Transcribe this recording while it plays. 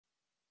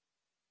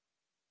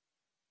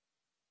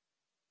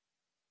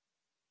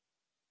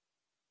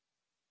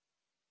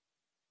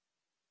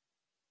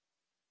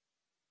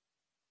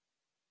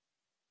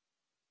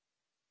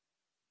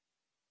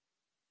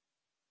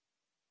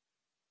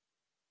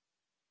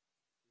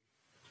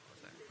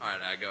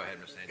right, go ahead,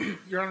 Mr. Andrew.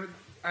 Your Honor,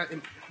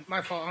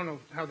 my fault. I don't know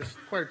how this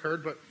quite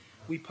occurred, but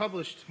we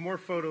published more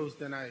photos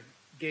than I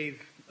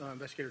gave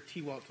Investigator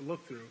T-Walt to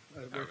look through.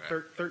 There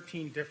were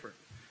 13 different.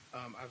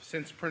 I've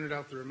since printed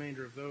out the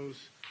remainder of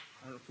those.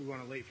 I don't know if we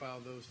want to late file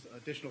those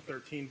additional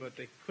 13, but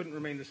they couldn't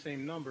remain the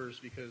same numbers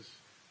because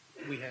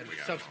we had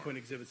subsequent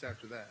exhibits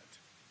after that.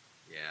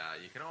 Yeah,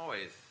 you can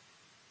always,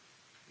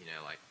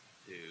 like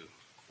do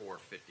 455A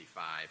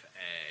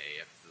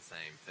if it's the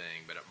same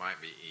thing, but it might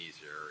be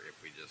easier if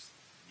we just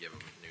give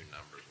them new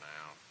numbers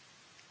now.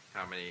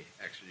 How many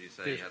extra do you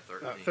say? You had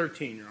 13?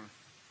 13, Your Honor.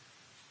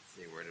 Let's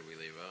see, where did we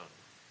leave off?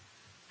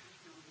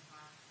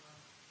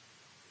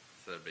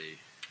 So it'd be,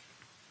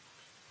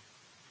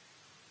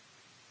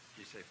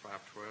 did you say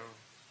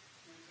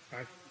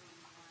 512?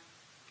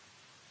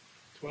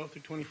 12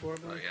 through 24,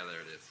 Oh, yeah, there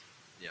it is.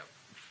 Yep.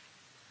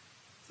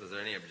 So is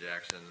there any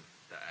objection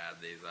to add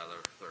these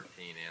other 13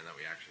 in that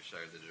we actually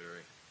showed the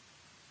jury?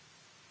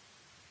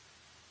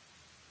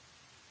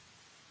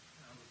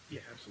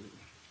 Yeah, absolutely.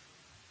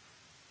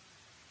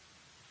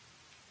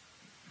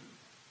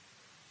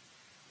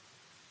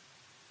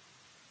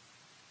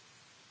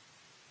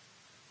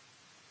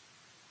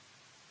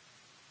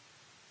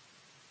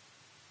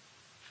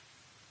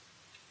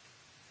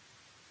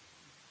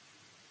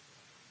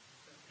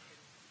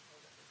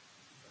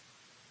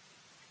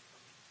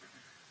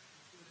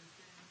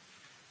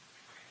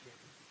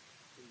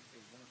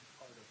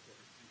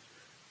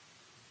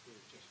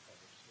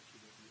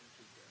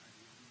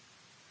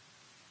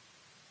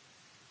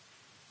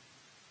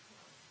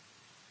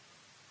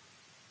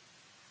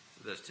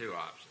 There's two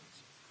options.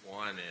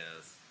 One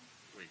is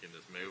we can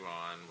just move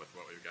on with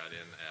what we've got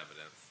in the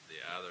evidence. The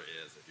other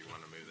is if you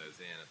want to move those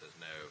in, if there's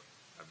no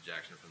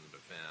objection from the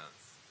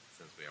defense,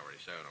 since we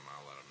already showed them,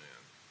 I'll let them in.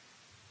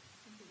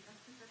 I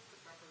think that's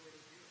the proper way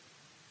to do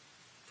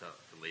it.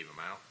 To leave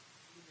them out?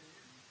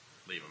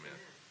 Leave them in.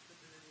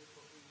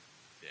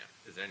 Yeah.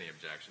 Is there any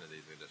objection to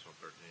these additional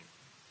 13?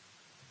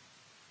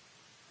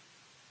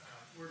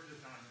 We're just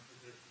not in a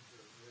position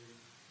to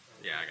leave.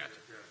 Yeah, I got you.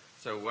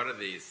 So what are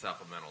these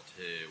supplemental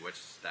to? Which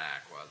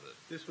stack was it?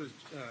 This was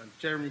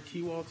Jeremy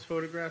T-Walt's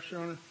photographs,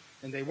 Your Honor,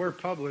 and they were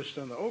published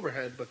on the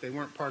overhead, but they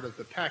weren't part of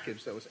the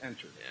package that was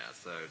entered. Yeah,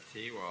 so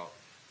T-Walt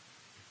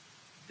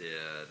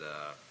did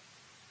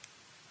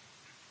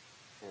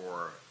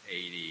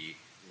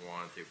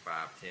 481 through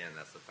 510.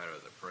 That's the photo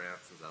of the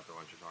prince. Is that the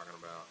one you're talking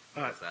about?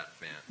 Or was that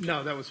Finch?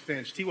 No, that was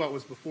Finch. T-Walt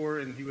was before,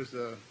 and he was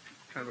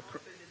kind of a...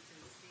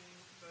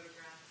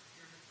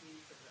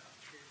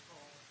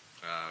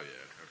 Oh,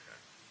 yeah, okay.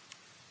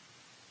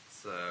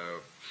 So,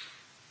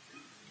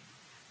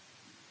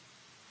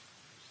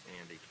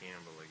 Sandy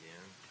Campbell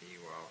again,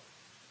 T-Walt.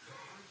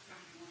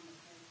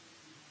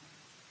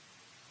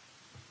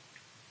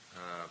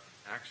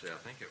 Actually,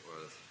 I think it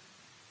was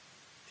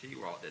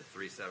T-Walt did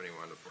 371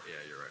 to 4,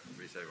 yeah, you're right,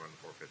 371 to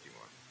 451.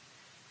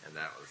 And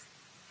that was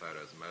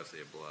photos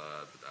mostly of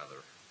blood, but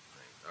other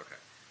things. Okay.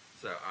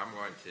 So I'm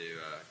going to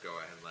go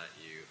ahead and let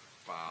you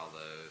file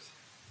those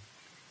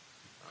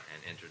and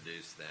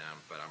introduce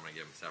them, but I'm going to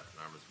give them separate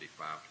numbers. It'll be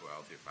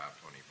 512 through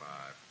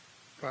 525.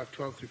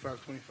 512 through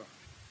 525.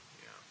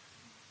 Yeah.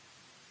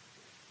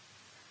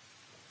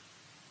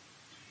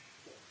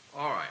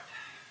 All right.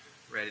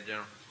 Ready,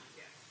 General?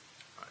 Yes.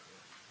 All right.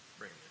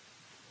 Bring it.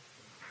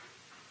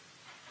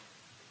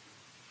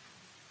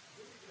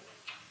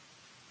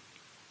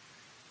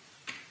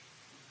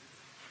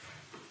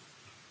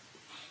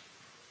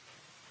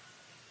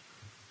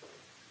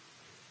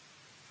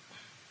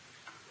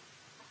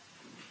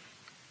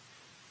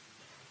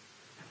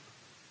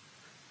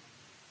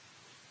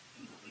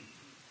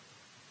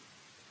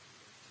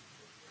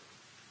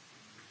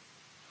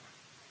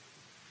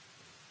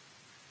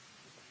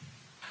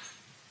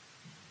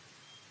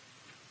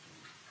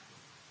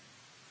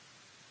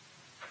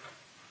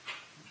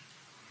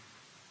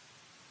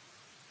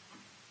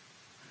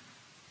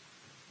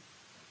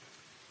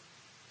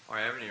 All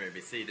right, Evan, you may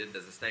be seated.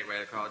 Does the state waive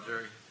the call,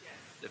 jury? Yes.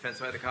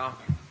 Defense waive the call?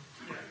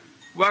 Yes.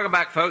 Welcome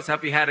back, folks.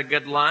 Hope you had a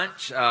good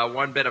lunch.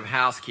 One bit of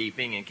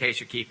housekeeping in case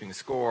you're keeping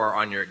score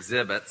on your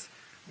exhibits.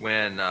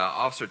 When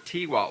Officer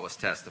T-Walt was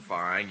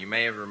testifying, you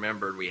may have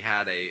remembered we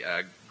had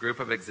a group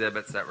of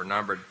exhibits that were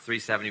numbered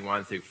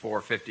 371 through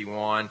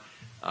 451.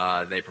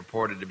 They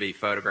purported to be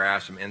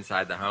photographs from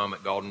inside the home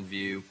at Golden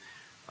View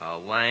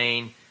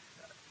Lane.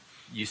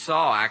 You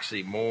saw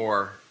actually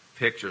more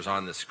pictures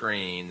on the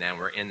screen than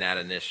were in that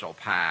initial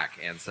pack,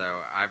 and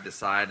so I've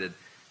decided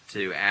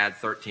to add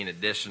 13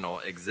 additional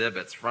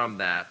exhibits from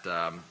that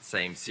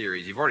same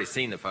series. You've already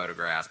seen the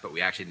photographs, but we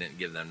actually didn't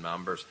give them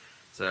numbers.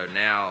 So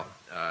now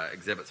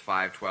exhibits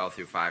 512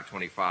 through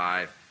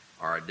 525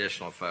 are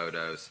additional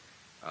photos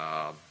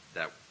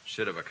that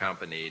should have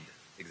accompanied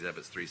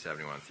exhibits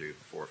 371 through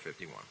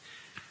 451.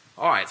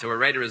 All right, so we're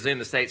ready to resume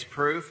the state's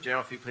proof.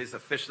 General, if you please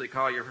officially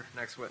call your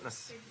next witness.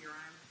 Thank you, Your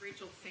Honor.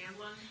 Rachel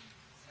Sandlin.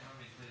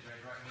 Please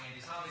raise your right hand.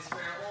 Do you solemnly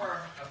swear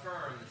or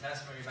affirm the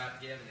testimony you're about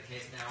to give in the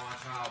case now on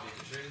trial will be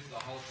the truth, the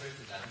whole truth,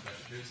 and nothing but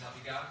the truth, so help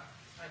you God?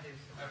 I do.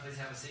 All right, please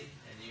have a seat,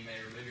 and you may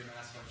remove your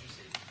mask once you're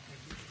seated.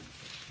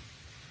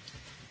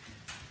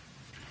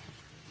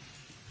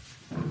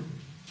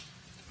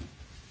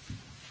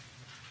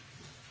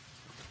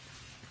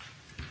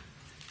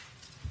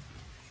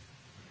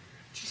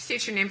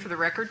 state your name for the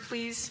record,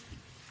 please?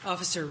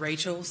 Officer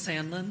Rachel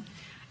Sandlin.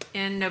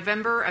 In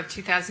November of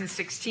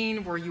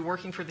 2016, were you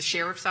working for the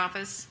Sheriff's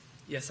Office?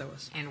 Yes, I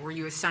was. And were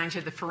you assigned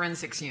to the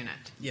forensics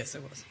unit? Yes, I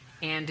was.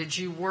 And did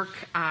you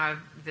work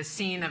the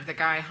scene of the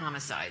Guy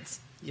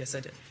homicides? Yes, I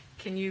did.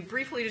 Can you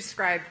briefly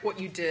describe what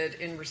you did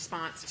in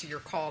response to your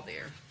call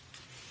there?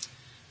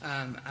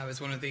 I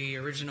was one of the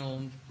original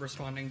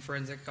responding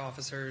forensic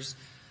officers.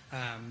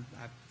 I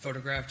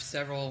photographed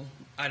several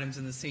items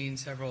in the scene,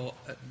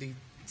 the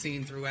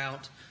scene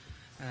throughout.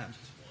 Just 1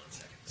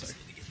 second. Sorry.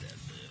 Need to get that a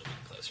little bit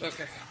closer.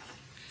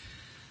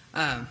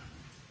 Okay.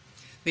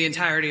 The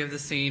entirety of the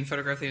scene,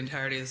 photographed the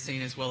entirety of the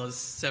scene, as well as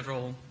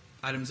several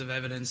items of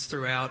evidence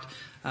throughout,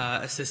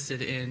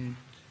 assisted in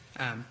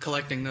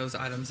collecting those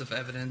items of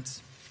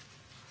evidence.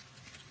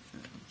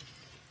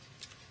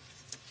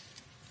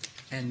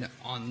 And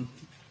on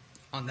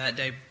that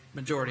day,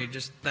 majority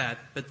just that,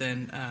 but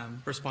then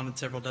responded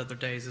several other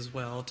days as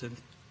well to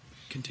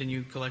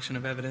continue collection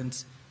of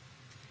evidence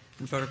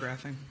and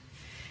photographing.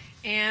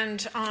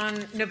 And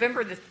on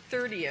November the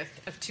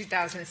 30th of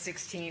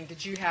 2016,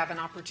 did you have an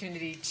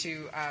opportunity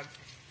to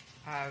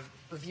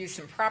review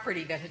some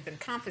property that had been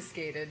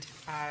confiscated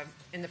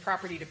in the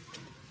property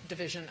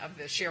division of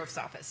the Sheriff's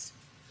Office?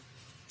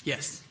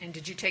 Yes. And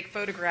did you take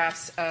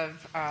photographs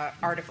of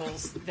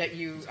articles that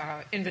you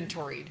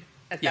inventoried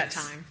at that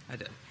time? I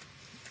did.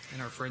 In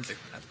our forensic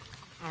lab.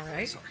 All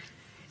right. Sorry.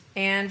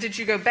 And did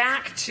you go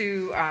back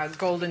to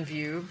Golden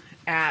View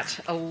at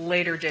a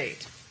later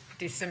date,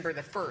 December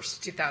the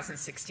 1st,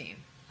 2016?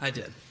 I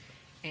did.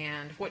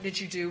 And what did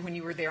you do when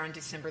you were there on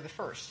December the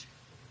 1st?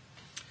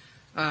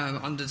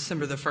 On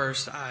December the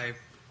 1st, I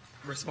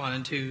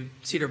responded to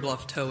Cedar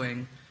Bluff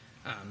Towing,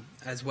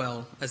 as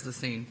well as the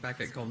scene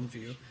back at Golden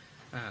View.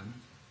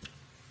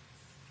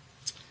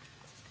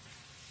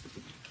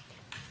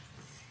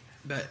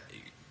 But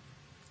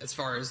as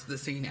far as the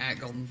scene at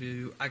Golden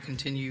View, I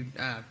continued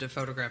to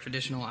photograph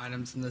additional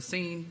items in the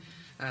scene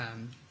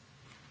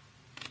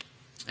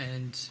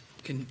and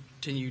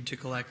continued to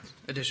collect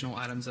additional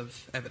items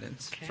of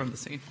evidence from the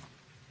scene.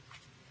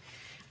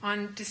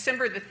 On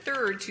December the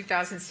 3rd,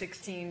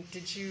 2016,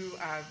 did you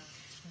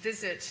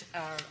visit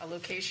a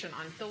location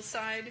on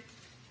Hillside?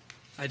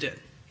 I did.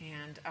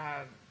 And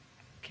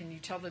can you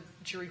tell the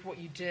jury what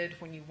you did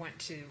when you went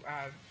to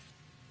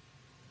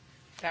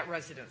that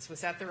residence?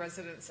 Was that the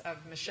residence of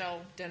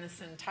Michelle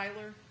Dennison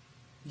Tyler?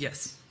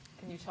 Yes.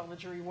 Can you tell the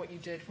jury what you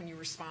did when you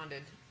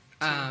responded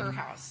to her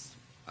house?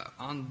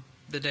 On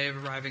the day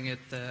of arriving at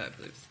the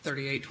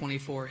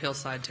 3824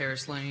 Hillside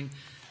Terrace Lane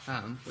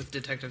with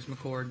Detectives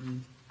McCord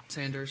and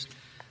Sanders,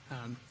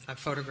 I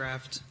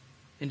photographed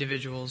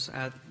individuals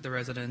at the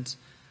residence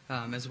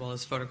as well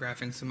as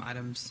photographing some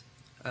items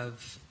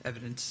of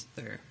evidence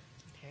there.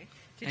 Okay.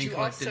 Did and you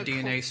collected also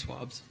DNA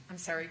swabs. I'm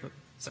sorry.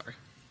 Sorry.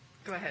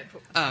 Go ahead.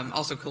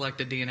 Also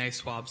collected DNA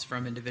swabs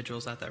from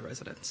individuals at that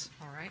residence.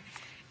 All right.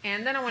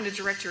 And then I want to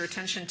direct your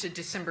attention to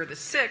December the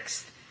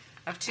 6th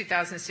of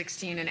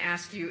 2016 and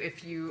ask you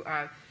if you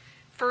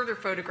further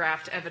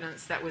photographed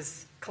evidence that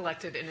was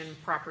collected in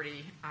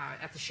property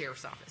at the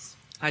Sheriff's Office.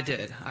 I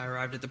did. I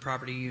arrived at the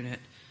property unit,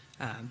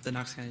 the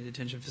Knox County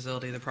Detention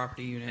Facility, the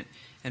property unit,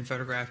 and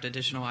photographed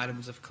additional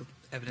items of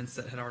evidence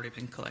that had already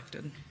been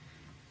collected.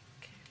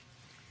 Okay.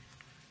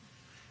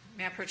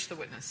 May I approach the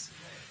witness?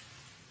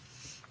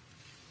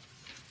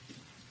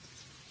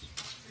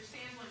 Mr.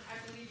 Sandlin, I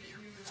believe that you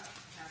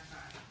have I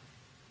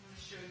want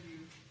to show you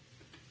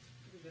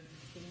the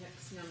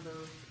next number.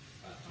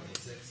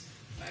 526.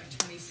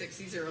 526.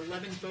 These are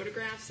 11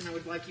 photographs, and I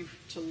would like you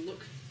to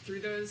look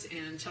through those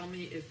and tell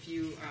me if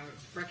you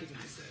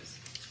recognize those.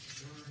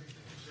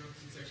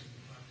 Section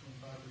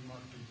 525, we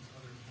marked the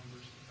other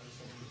numbers as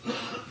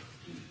well.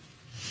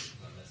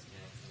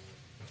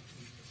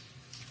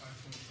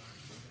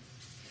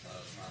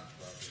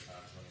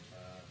 525.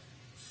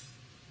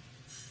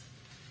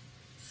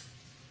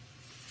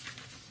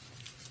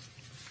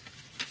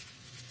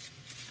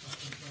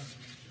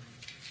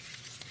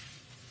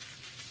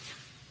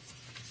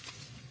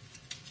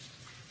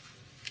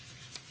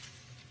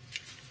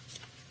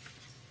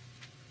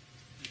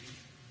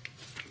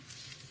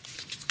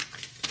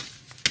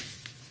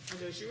 Are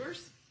those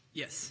yours?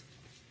 Yes.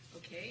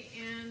 Okay,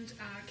 and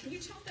can you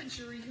tell the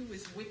jury who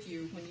was with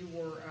you when you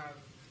were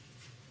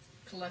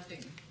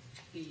collecting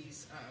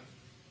these,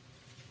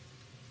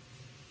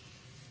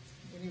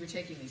 when you were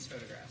taking these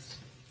photographs?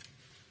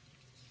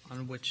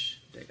 On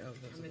which date? Oh,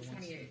 those On are the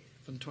ones 28th.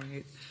 From the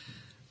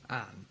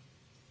 28th.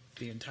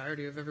 The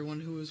entirety of everyone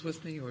who was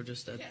with me, or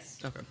just Yes.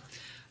 Okay. To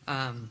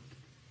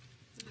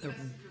the best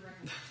of your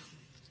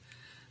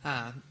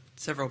recollection.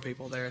 Several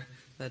people there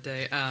that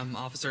day.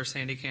 Officer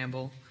Sandy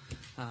Campbell,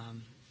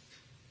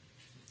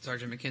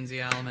 Sergeant Mackenzie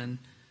Alleman,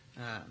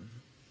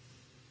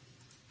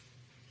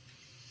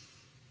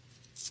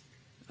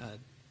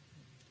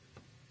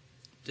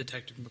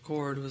 Detective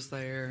McCord was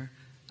there.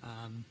 Fair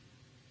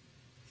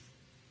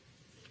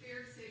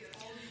to say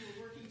that all of you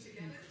were working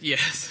together?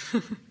 Yes.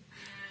 And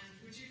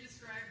would you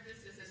describe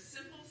this as a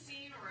simple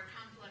scene or a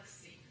complex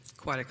scene?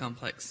 Quite a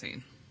complex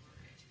scene.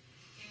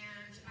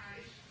 And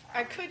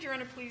Could Your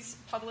Honor please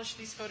publish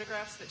these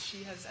photographs that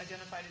she has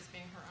identified as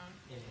being her own?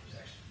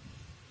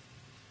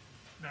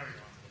 No, Your Honor.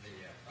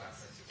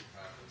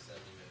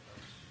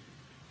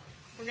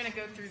 We're going to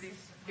go through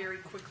these very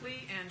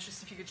quickly, and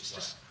just if you could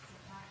just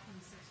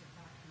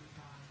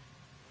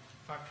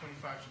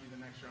 525 should be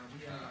the next round.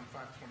 We ended on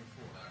 524.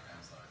 Okay,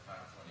 I'm sorry,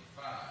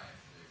 525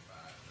 through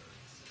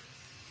 536.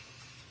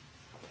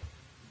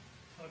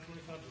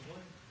 525 to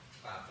what?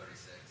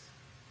 536.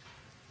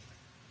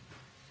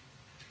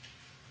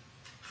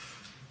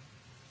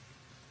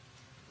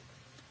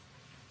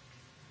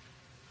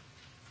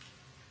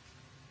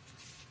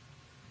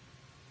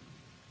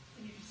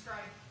 can you describe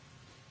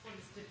what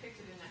is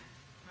depicted in that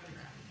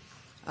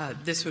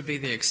photograph? This would be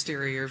the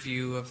exterior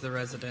view of the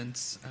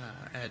residence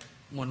at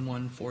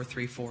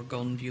 11434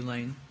 Golden View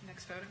Lane.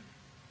 Next photo.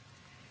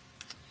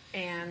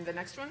 And the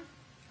next one?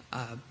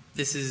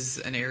 This is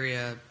an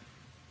area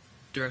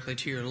directly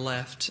to your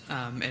left,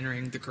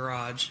 entering the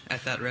garage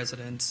at that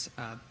residence,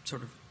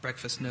 sort of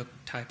breakfast nook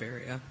type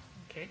area.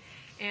 Okay.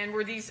 And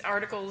were these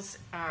articles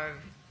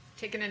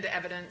taken into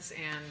evidence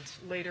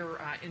and later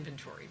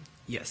inventoried?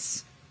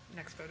 Yes.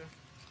 Next photo.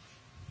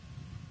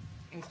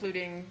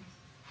 Including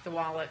the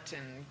wallet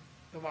and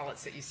the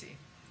wallets that you see.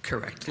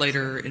 Correct.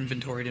 Later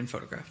inventoried and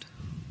photographed.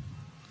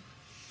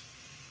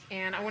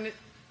 And I want to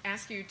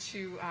ask you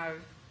to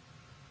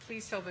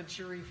please tell the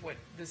jury what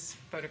this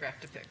photograph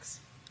depicts.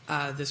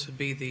 This would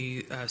be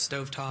the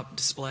stovetop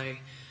display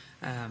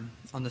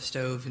on the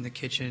stove in the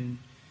kitchen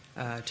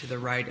to the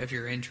right of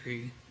your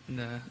entry in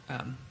the,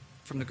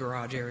 from the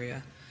garage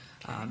area.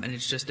 And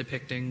it's just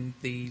depicting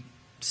the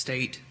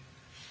state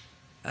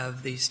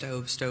of the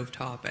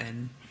stovetop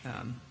and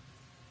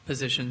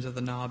positions of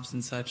the knobs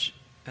and such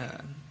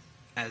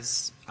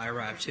as I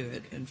arrived to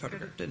it and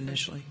photographed it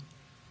initially.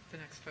 The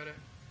next photo.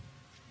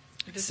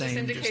 Does this Same,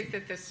 indicate just-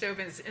 that the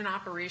stove is in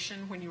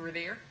operation when you were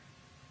there?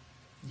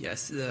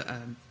 Yes,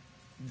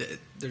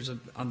 there's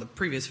on the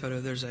previous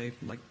photo. There's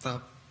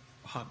the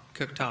hot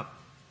cooktop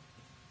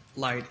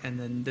light, and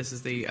then this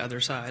is the other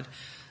side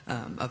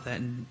of that,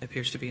 and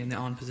appears to be in the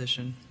on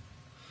position.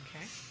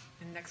 Okay.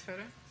 And next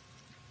photo.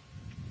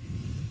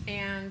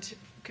 And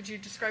could you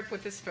describe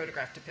what this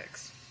photograph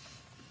depicts?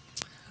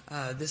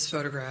 This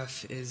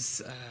photograph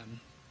is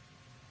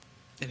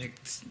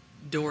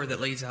door that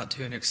leads out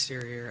to an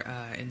exterior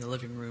in the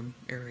living room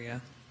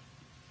area.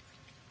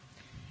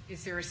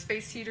 Is there a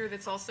space heater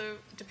that's also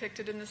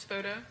depicted in this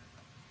photo?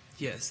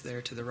 Yes,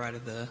 there to the right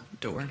of the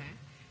door. Okay.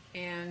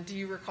 And do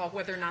you recall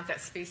whether or not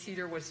that space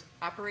heater was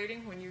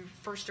operating when you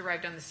first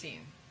arrived on the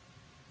scene?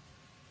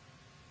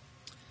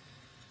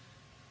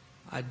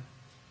 I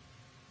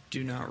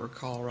do not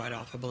recall right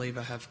off. I believe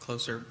I have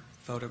closer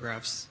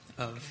photographs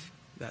of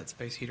that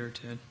space heater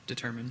to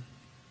determine.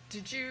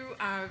 Did you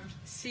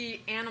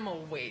see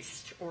animal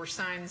waste or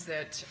signs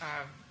that, well,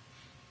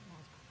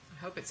 I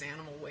hope it's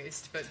animal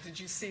waste, but did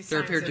you see There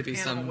signs appeared of to be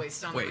animal some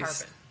waste on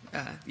waste. the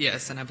carpet?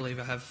 Yes, and I believe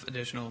I have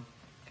additional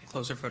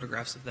closer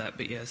photographs of that.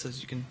 But yes,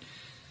 as you can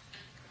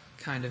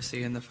kind of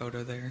see in the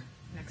photo there.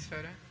 Next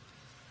photo.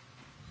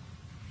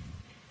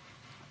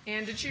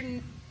 And did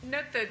you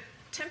note the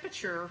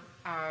temperature?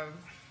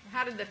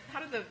 How did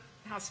the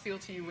house feel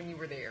to you when you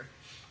were there?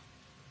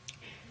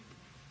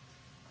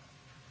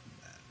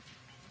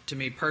 To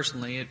me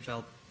personally, it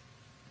felt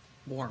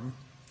warm,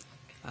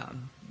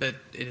 but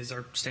it is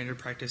our standard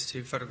practice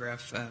to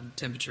photograph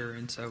temperature,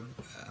 and so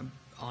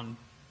on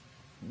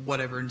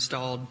whatever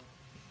installed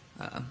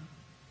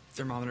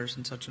thermometers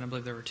and such, and I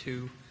believe there were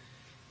 2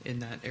 in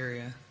that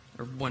area,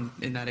 or 1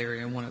 in that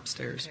area and 1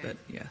 upstairs. Okay. But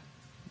yeah,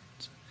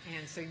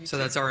 And so you so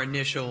that's our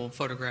initial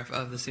photograph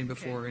of the scene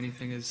before Okay.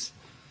 anything is.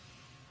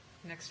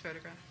 next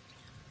photograph.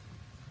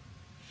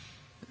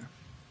 Yeah.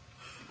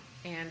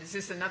 And is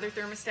this another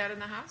thermostat in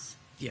the house?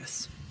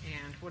 Yes,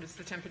 And what does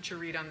the temperature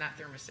read on that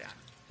thermostat?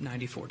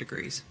 94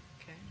 degrees.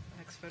 Okay,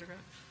 next photograph.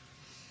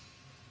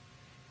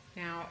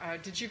 Now,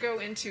 did you go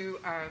into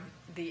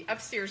the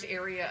upstairs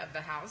area of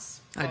the house?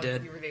 I while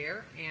did. You were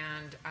there,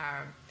 and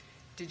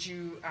did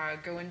you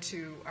go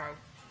into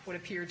what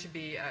appeared to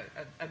be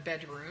a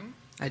bedroom?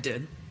 I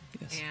did.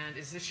 Yes. And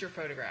is this your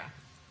photograph?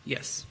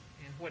 Yes.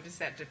 And what does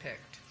that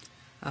depict?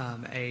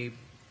 A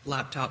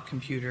laptop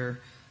computer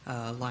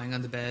lying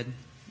on the bed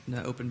in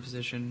the open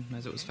position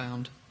as it was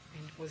found.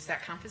 And was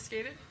that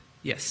confiscated?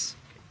 Yes.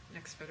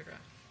 Next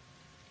photograph.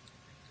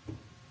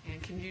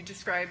 And can you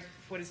describe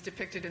what is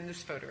depicted in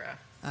this photograph?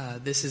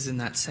 This is in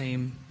that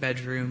same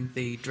bedroom,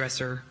 the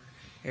dresser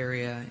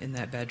area in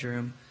that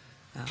bedroom.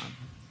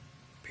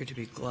 Appear to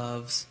be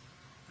gloves,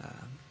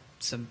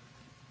 some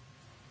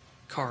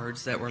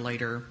cards that were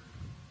later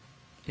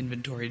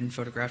inventoried and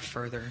photographed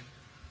further.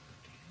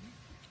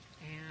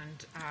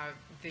 And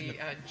the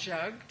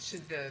jug to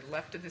the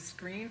left of the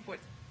screen,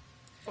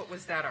 what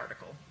was that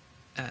article?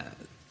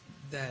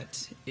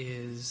 That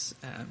is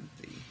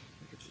the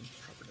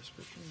proper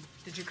description.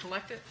 Did you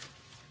collect it?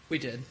 We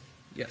did,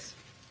 yes.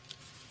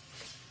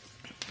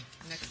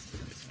 Next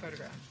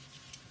photograph.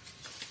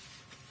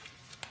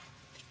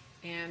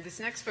 And this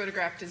next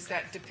photograph, does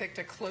that depict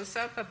a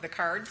close-up of the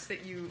cards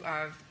that you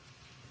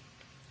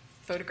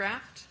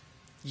photographed?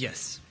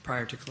 Yes,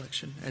 prior to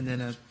collection. And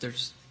then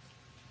there's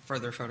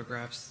further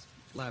photographs,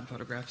 lab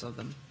photographs of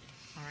them.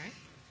 All right.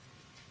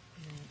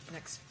 And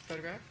next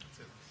photograph?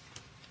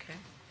 Okay.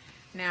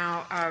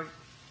 Now,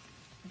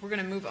 we're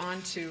going to move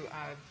on to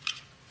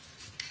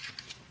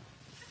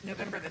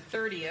November the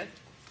 30th,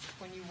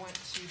 when you went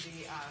to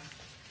the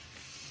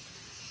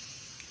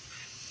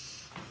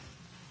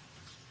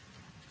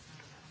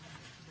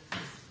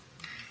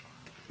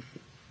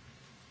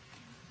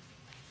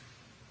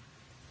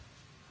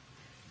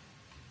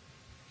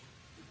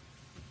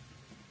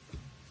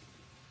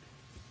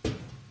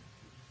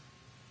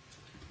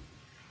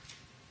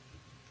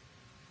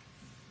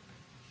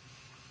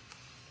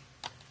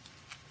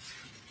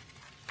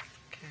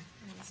okay,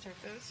 I'm going to start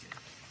those.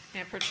 May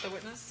I approach the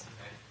witness?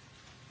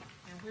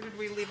 And where did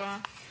we leave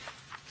off?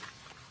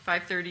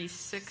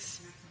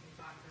 536?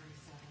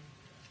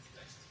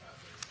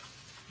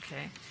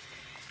 Okay.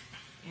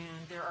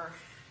 And there are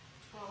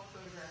 12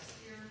 photographs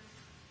here.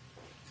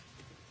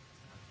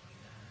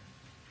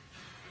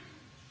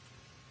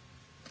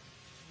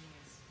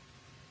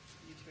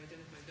 You need to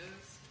identify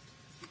those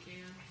if you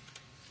can.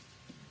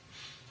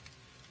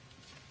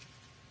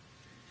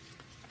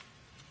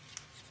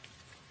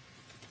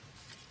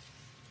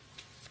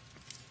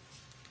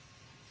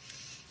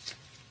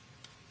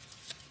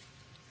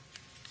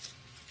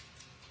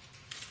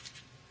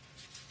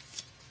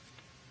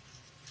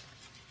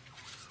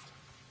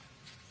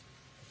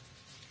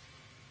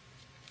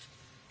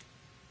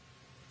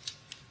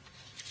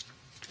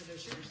 Are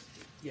those yours?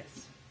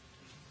 Yes.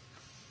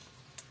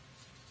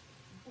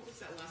 What was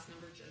that last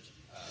number, Judge?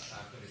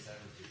 537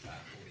 through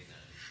 549.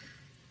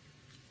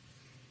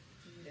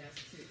 You'd ask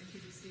to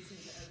introduce these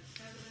into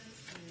evidence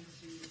and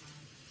to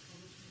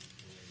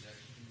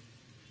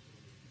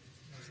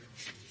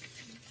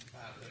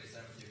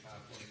 537 through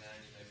 549,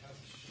 you may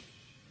publish.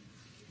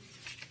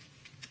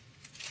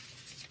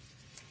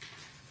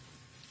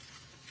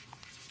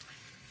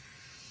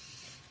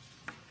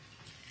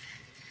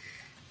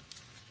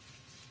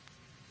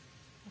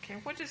 Okay,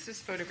 what does this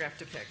photograph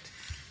depict?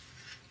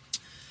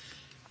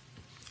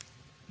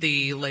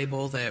 The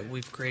label that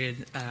we've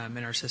created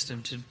in our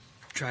system to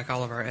track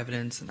all of our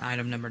evidence, and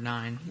item number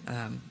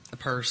 9, a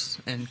purse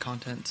and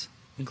contents,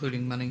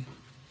 including money.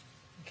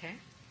 Okay.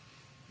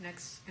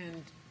 Next,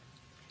 and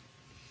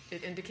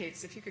it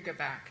indicates, if you could go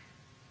back,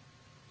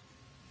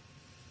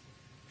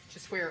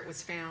 just where it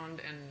was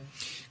found and...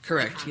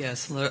 Correct,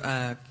 yes.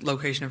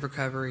 Location of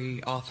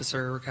recovery,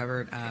 officer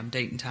recovered,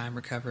 date and time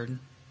recovered.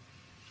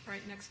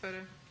 Right, next photo.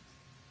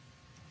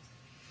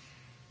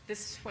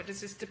 What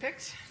does this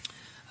depict?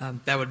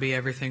 That would be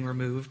everything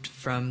removed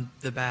from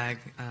the bag,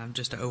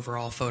 just an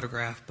overall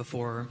photograph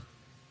before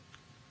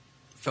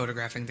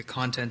photographing the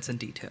contents in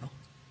detail.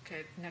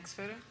 Okay, next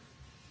photo.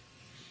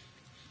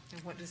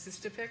 And what does this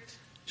depict?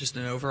 Just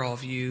an overall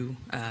view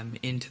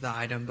into the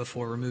item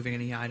before removing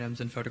any items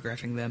and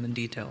photographing them in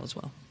detail as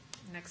well.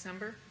 Next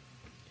number.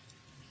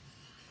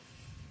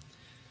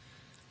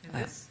 And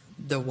this?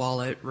 The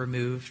wallet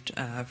removed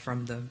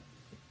from the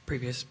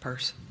previous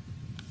purse.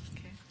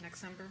 Okay,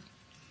 next number.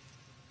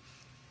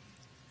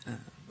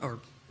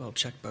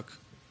 Checkbook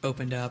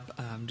opened up,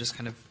 just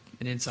kind of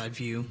an inside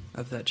view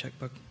of that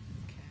checkbook.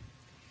 Okay,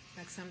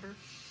 next number.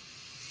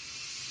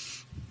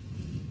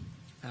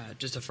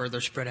 Just a further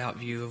spread out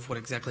view of what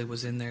exactly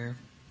was in there.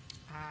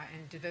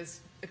 And do those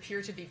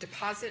appear to be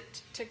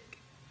deposit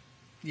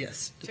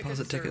Yes,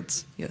 deposit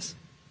tickets. Yes.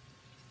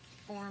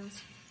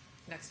 forms?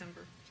 Next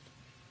number.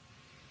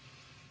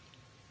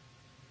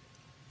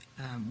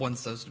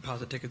 Once those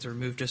deposit tickets are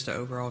removed, just an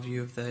overall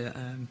view of the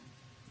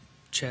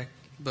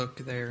checkbook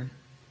there,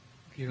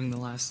 viewing the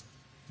last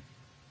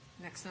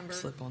Next number.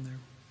 slip on there.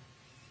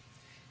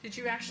 Did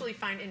you actually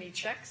find any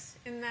checks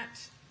in that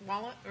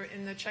wallet or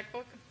in the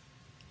checkbook?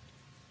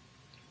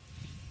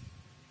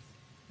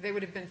 They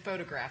would have been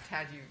photographed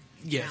had you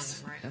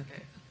Yes. found them, right?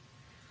 Okay.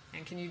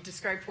 And can you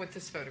describe what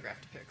this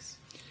photograph depicts?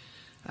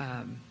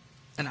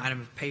 An item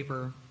of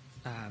paper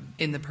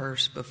in the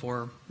purse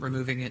before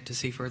removing it to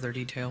see further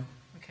detail.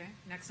 Okay,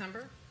 next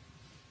number.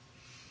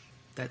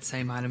 That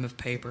same item of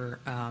paper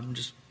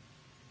just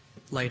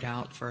laid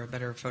out for a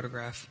better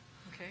photograph.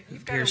 Okay, It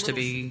you've got appears to a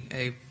little- be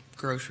a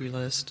grocery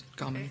list,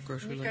 common Okay,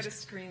 grocery you've got a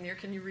list. screen there.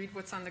 Can you read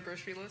what's on the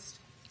grocery list?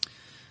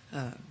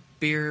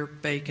 Beer,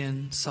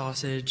 bacon,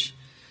 sausage,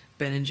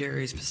 Ben &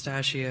 Jerry's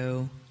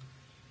pistachio,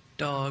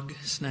 dog,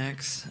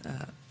 snacks,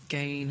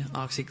 Gain,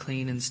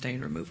 OxyClean, and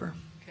stain remover.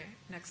 Okay,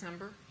 next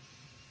number.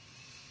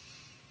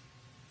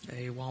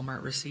 A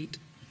Walmart receipt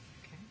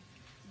Okay,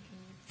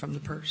 from the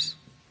purse.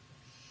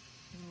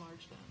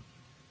 enlarge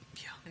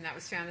that. Yeah, And that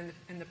was found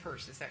in the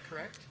purse, is that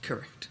correct?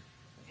 correct.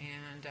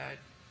 And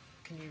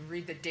can you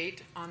read the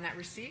date on that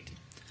receipt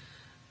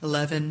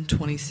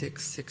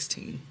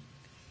 11/26/16,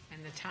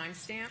 and the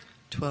timestamp?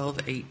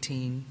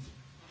 12/18.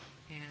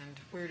 And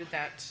where did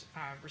that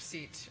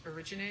receipt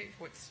originate?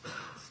 What store?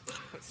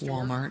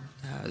 Walmart.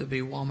 It'll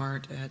be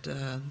Walmart at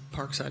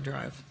Parkside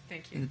Drive.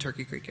 Thank you. In the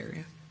Turkey Creek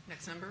area.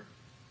 Next number.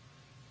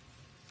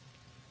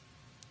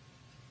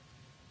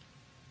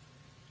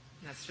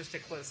 that's just a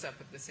close-up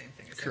of the same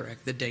thing, is that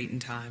Correct. The date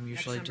and time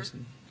usually number? just.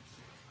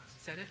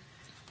 Is that it?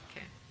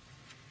 Okay.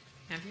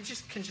 Now, if you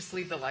can just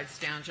leave the lights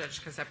down, Judge,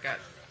 because I've got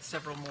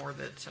several more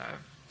that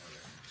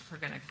we're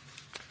going to.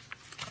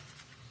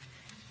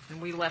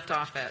 And we left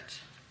off at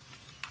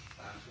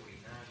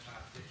 549,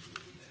 550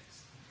 will be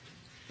next.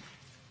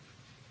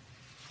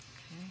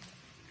 okay.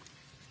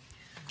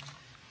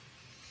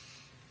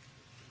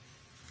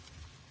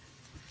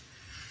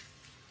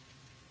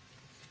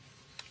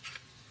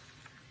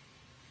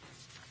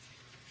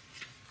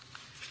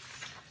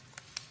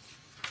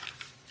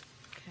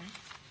 Okay.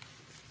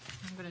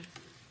 I'm going to.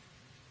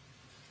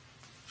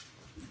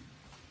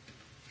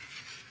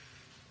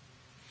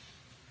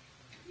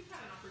 You've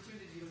had an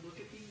opportunity to look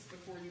at these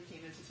before you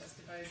came in to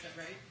testify, is that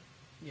right?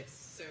 Yes.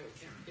 So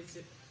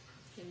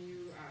can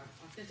you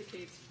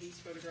authenticate these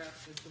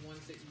photographs as the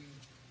ones that you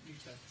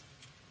took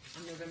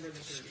on November the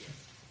 30th?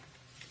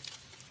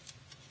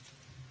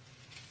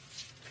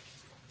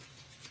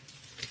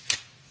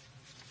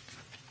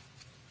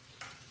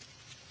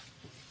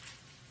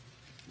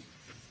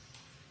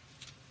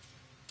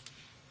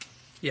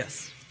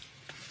 Yes.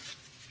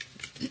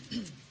 Judge,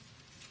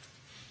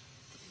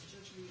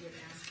 we would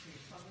ask you to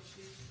publish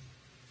these.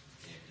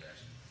 Any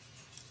objection?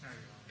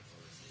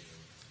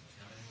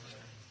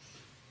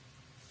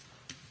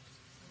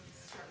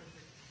 Let's start with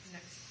the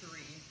next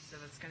three. So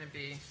that's going to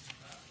be,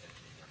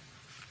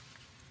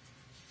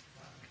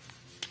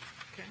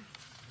 okay.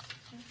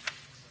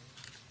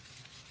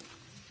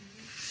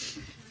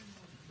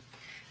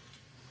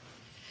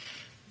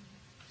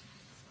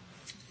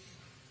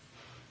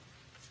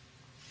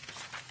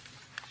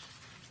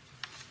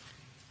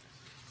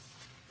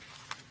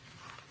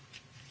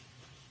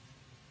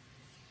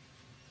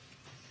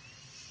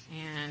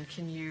 And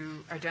can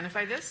you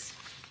identify this?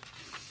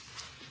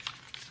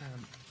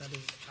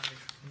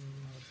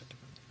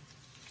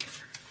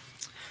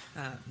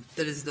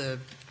 That is the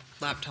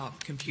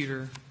laptop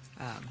computer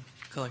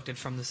collected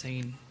from the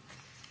scene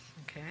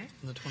Okay.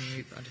 on the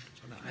 28th.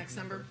 Next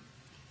number.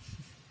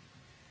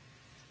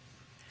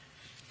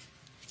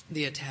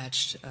 The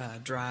attached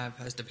drive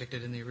as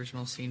depicted in the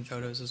original scene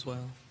photos as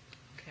well.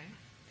 Okay.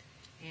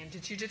 And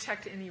did you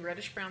detect any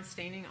reddish-brown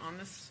staining on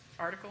this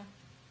article?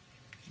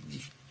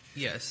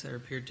 Yes, there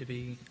appeared to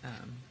be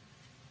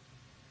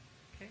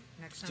Okay.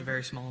 Next just a number.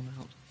 very small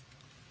amount.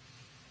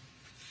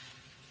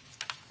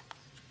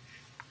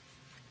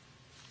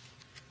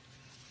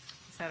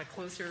 Is that a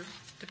closer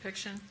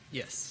depiction?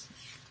 Yes.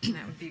 And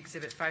that would be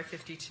Exhibit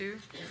 552.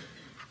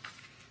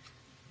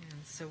 And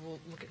so we'll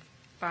look at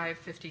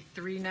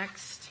 553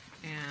 next,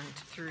 and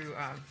through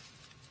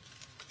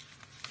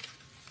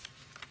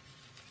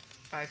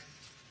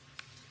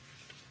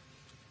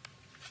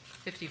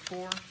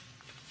 554.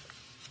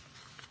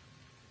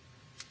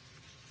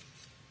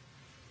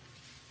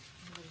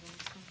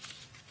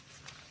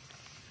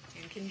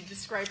 And can you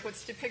describe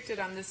what's depicted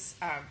on this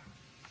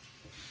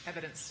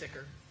evidence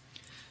sticker?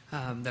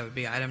 That would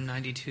be item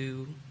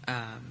 92,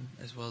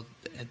 as well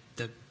as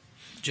the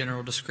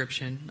general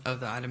description of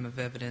the item of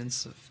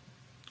evidence of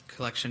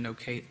collection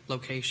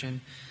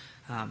location,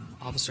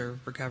 officer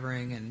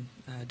recovering,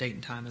 and date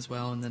and time as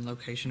well, and then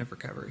location of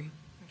recovery.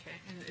 Okay,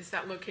 and is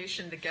that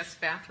location the guest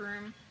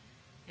bathroom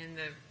in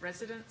the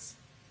residence?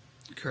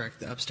 Correct.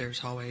 The upstairs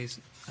hallway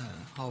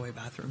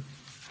bathroom.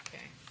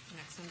 Okay,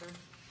 next number.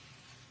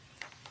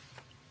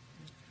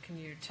 Can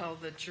you tell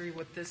the jury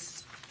what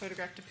this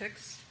photograph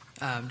depicts?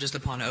 Just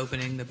upon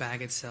opening the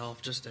bag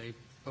itself, just a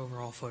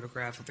overall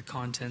photograph of the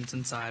contents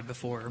inside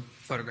before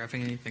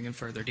photographing anything in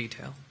further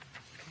detail.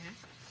 Okay,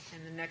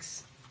 and the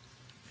next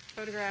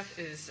photograph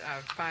is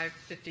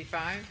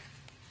 555.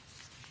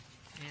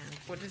 And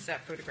what does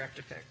that photograph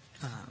depict?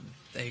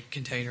 A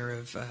container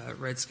of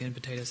red skin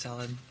potato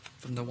salad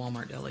from the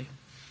Walmart deli.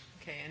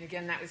 Okay, and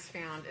again, that was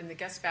found in the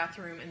guest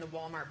bathroom in the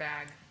Walmart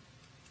bag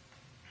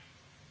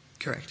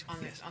Correct. on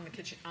the Yes. on the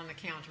kitchen, on the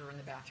counter in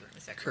the bathroom.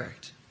 Is that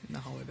Correct. In the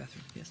hallway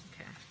bathroom. Yes.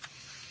 Okay.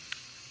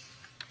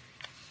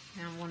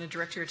 Now I want to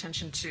direct your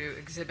attention to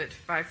Exhibit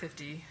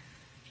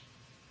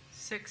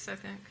 556, I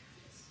think.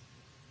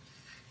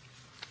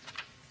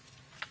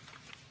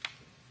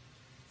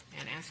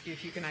 And ask you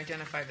if you can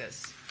identify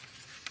this.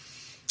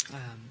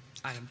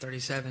 Item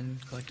 37,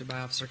 collected by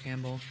Officer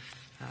Campbell.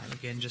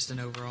 Again, just an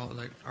overall,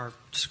 like our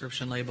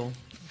description label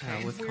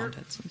Okay, with where-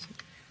 contents.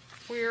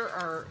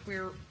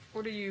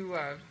 What are you,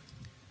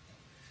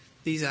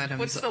 These items.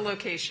 what's the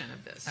location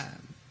of this?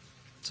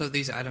 So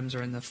these items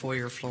are in the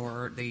foyer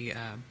floor, the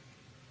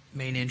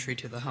main entry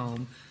to the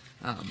home.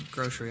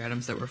 Grocery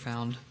items that were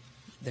found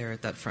there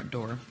at that front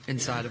door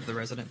inside of the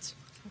residence.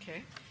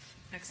 Okay.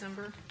 Next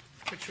number,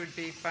 which would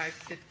be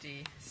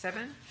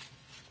 557.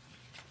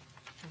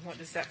 And what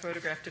does that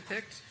photograph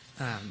depict?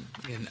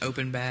 An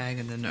open bag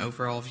and then an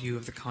overall view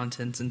of the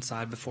contents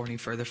inside before any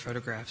further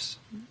photographs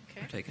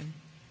Okay. are taken.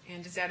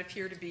 And does that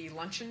appear to be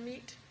luncheon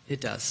meat? It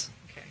does.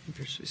 Okay.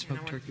 Appears to be And I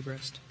smoked want- turkey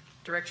breast.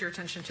 Direct your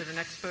attention to the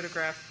next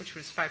photograph, which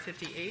was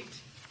 558.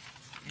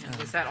 And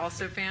was that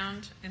also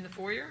found in the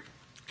foyer?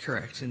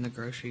 Correct. In the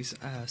groceries,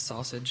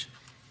 sausage,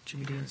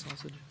 Jimmy Dean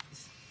sausage.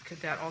 Could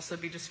that also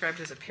be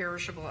described as a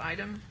perishable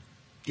item?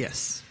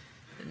 Yes,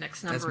 The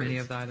next as number many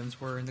is of the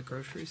items were in the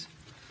groceries.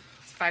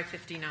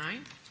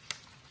 559.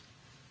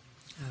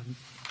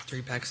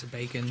 3 packs of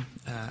bacon,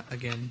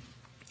 again,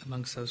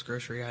 amongst those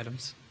grocery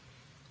items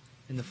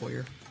in the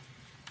foyer.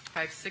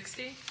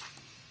 560.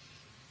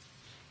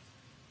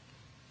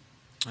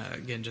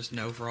 Again, just an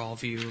overall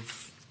view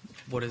of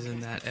what is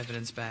in that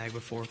evidence bag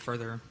before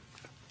further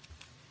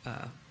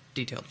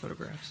detailed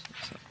photographs.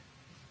 So,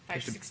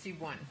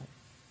 561.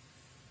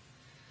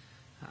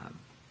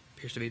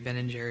 appears to be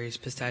Ben & Jerry's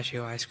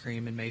pistachio ice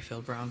cream and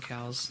Mayfield Brown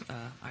Cow's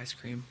ice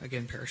cream.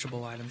 Again,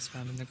 perishable items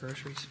found in the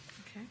groceries.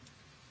 Okay.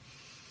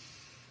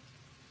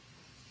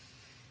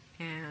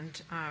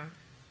 And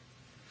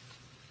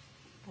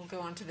we'll go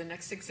on to the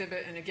next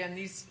exhibit. And again,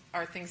 these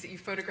are things that you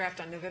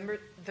photographed on November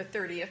the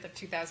 30th of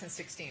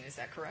 2016. Is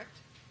that correct?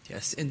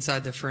 Yes,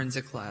 inside the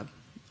forensic lab.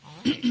 All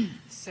right.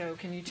 So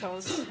can you tell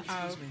us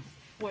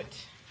what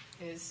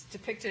is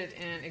depicted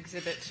in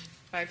Exhibit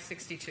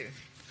 562?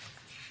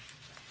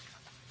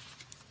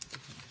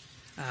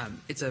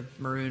 It's a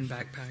maroon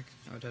backpack.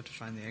 I would have to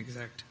find the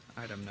exact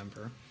item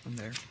number on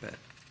there, but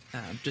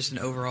just an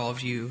overall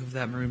view of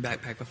that maroon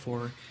backpack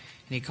before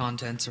any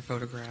contents are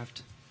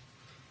photographed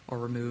or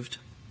removed.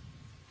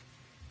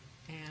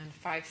 And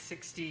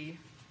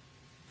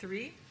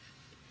 563?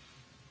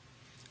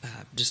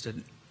 Just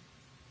an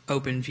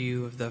open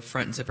view of the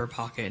front zipper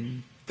pocket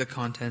and the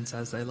contents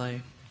as they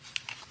lay.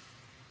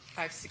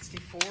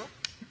 564?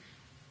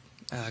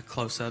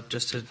 Close up,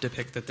 just to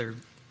depict that there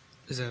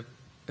is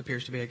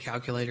appears to be a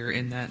calculator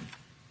in that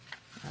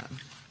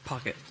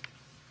pocket.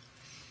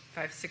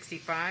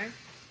 565?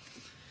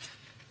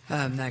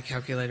 That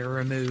calculator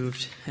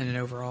removed and an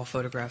overall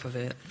photograph of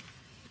it.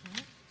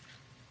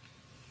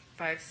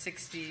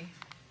 566?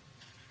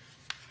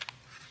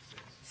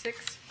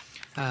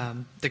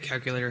 The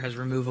calculator has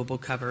removable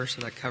cover,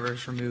 so that cover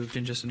is removed,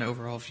 and just an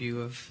overall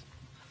view of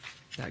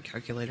that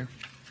calculator.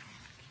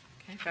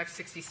 Okay,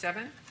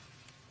 567?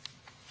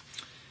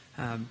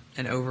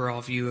 An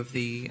overall view of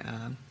the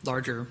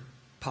larger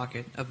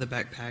pocket of the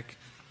backpack,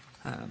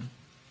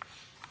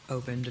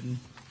 opened and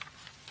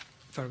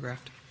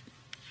photographed.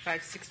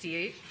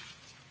 568?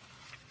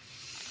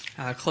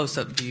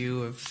 Close-up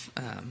view of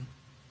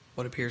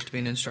what appears to be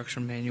an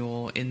instruction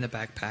manual in the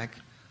backpack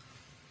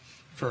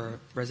for a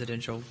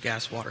residential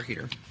gas water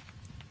heater.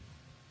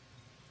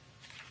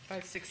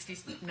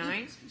 569? Let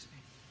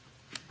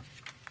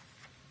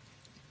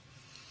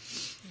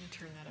me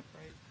turn that up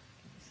right.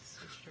 This is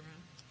switched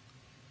around.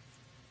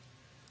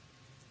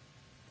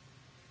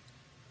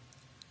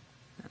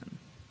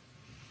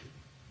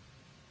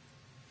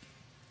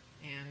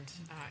 And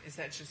is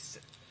that just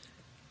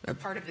a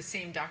part of the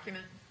same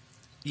document?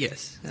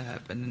 Yes,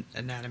 an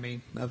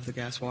anatomy of the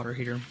gas water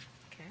heater.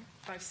 Okay.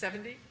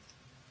 570?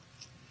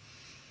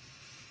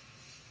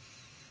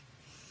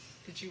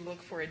 Did you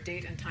look for a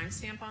date and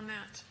timestamp on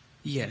that?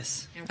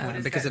 Yes, And what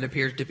is because that? it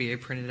appears to be a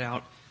printed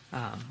out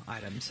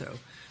item. So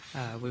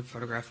we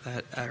photographed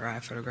that, or I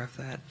photographed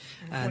that.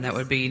 And And what that is-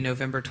 would be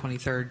November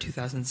 23rd,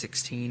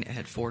 2016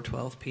 at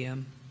 4:12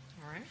 p.m.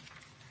 All right.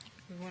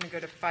 We want to go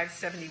to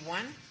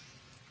 571.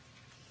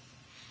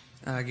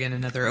 Again,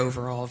 another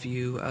overall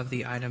view of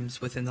the items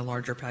within the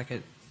larger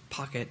pocket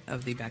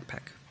of the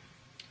backpack.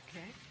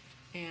 Okay.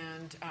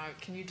 And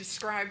can you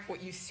describe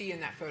what you see in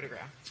that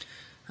photograph?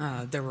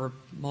 There were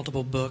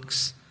multiple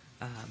books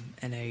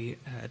and a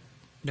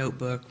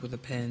notebook with a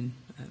pen.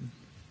 All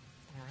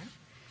right.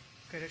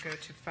 Going to go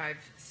to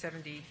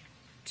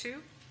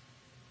 572.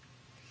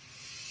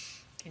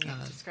 Can you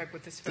describe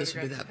what this This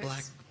photograph would be that depicts?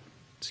 black.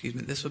 Excuse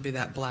me. This would be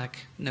that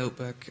black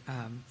notebook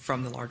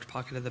from the large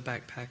pocket of the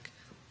backpack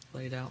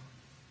laid out.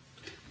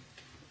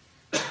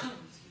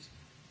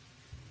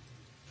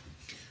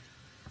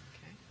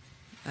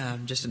 Okay.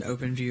 Just an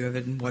open view of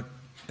it and what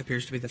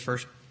appears to be the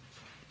first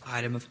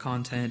item of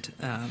content.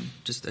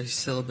 Just a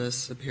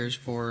syllabus appears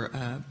for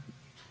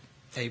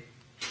a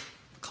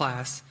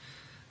class,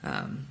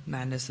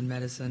 Madness in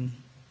Medicine.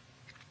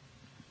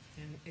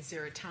 And is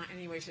there a time,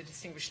 any way to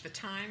distinguish the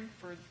time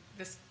for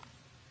this?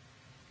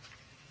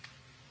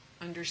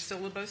 Under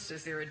syllabus,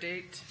 is there a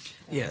date?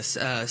 Or- Yes,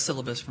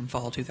 syllabus from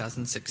fall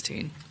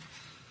 2016.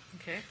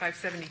 Okay,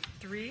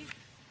 573.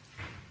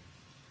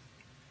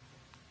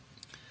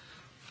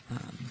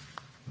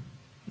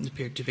 It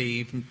appeared to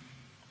be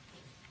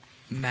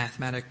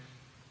mathematic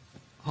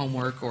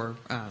homework or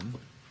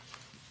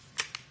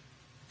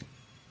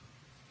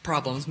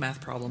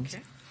math problems.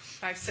 Okay.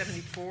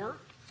 574.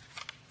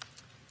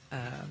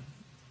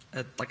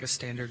 Like a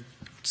standard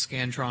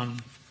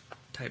Scantron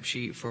type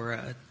sheet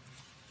for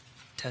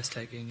test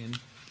taking. And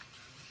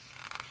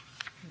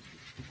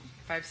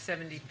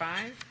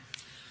 575.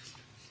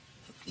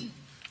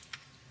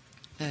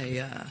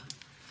 a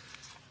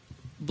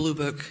blue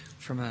book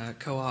from a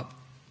co-op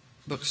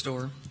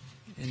bookstore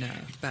in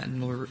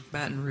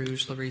Baton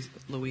Rouge,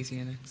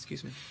 Louisiana.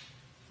 Excuse me.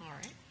 All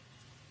right.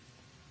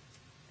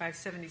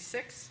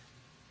 576.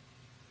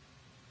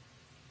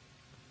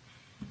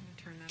 Let me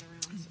turn that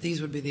around.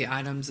 These would be the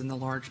items in the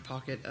large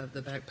pocket of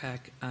the backpack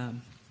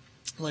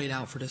laid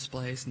out for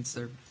display, since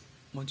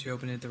once you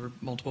open it, there were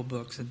multiple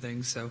books and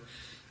things. So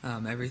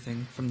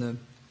everything from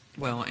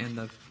and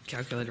the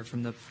calculator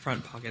from the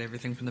front pocket,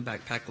 everything from the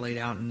backpack laid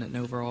out in an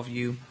overall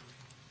view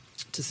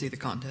to see the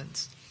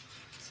contents.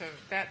 So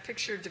that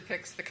picture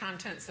depicts the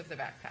contents of the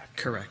backpack.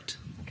 Correct.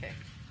 Okay.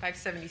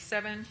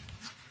 577.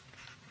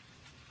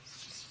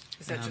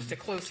 Is that just a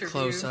closer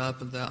Close view?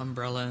 up of the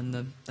umbrella and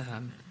the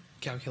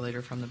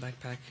calculator from the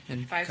backpack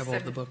and a couple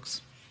of the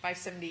books.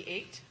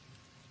 578.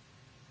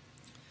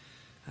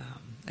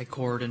 A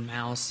cord and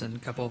mouse and a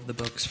couple of the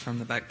books from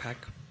the backpack.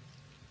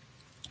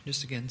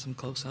 Just again, some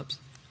close-ups.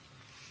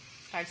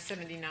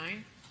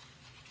 579.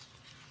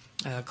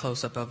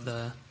 Close-up of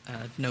the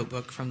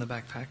notebook from the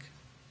backpack.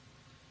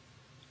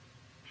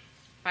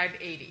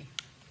 580.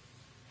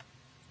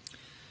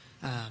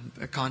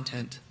 A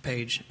content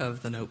page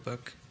of the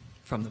notebook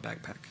from the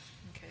backpack.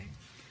 Okay.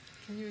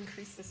 Can you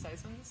increase the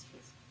size on this,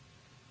 please?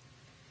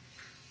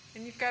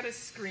 And you've got a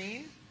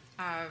screen.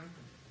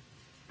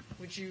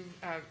 Would you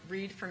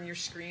read from your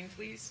screen,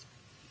 please?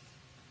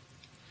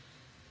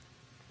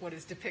 What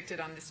is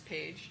depicted on this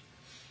page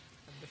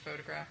of the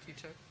photograph you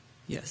took?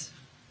 Yes.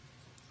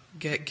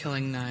 Get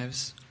killing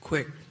knives.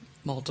 Quick.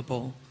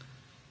 Multiple.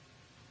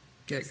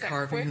 Get Is that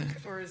carving.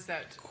 quick, or is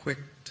that Quick.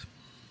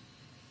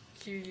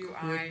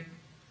 Q-U-I?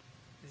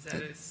 Is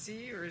that a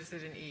C or is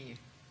it an E?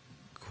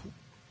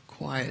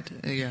 Quiet.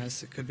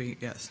 Yes, it could be.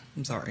 Yes.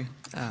 I'm sorry.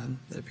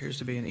 It appears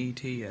to be an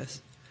ET.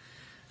 Yes.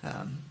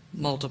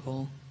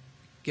 Multiple.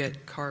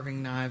 Get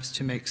carving knives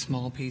to make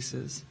small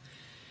pieces.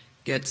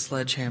 Get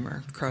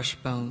sledgehammer. Crush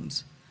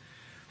bones.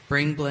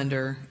 Bring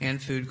blender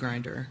and food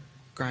grinder.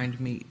 Grind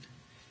meat.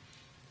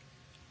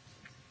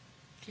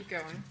 Keep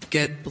going.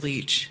 Get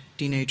bleach.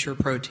 Denature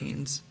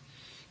proteins.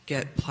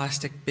 Get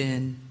plastic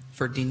bin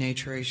for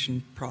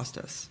denaturation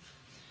process.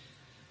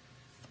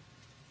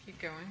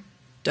 Keep going.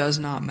 Does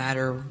not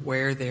matter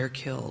where they're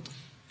killed.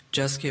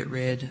 Just get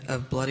rid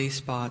of bloody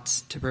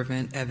spots to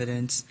prevent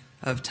evidence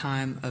of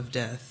time of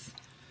death,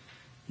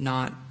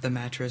 not the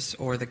mattress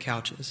or the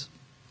couches.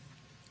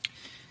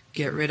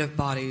 Get rid of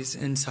bodies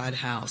inside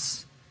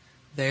house.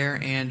 There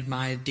and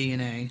my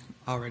DNA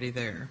already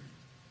there.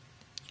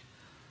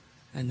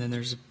 And then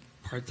there's a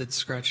part that's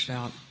scratched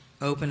out.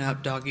 Open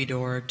up doggy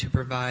door to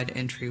provide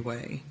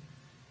entryway.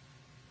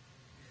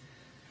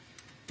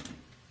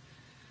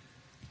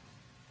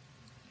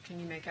 Can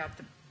you make out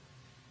the...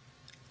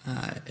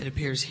 It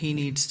appears he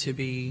needs to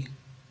be,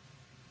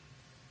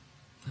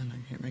 and I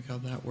can't make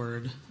out that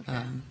word,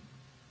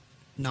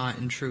 not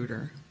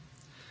intruder.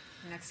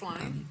 Next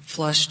line.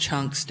 Flush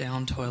chunks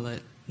down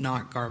toilet,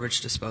 not garbage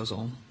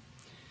disposal.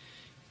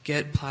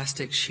 Get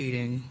plastic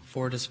sheeting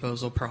for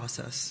disposal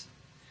process.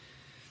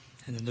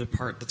 And then the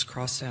part that's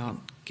crossed out,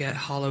 get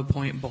hollow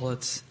point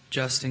bullets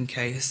just in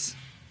case.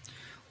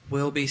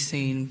 Will be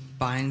seen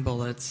buying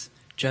bullets,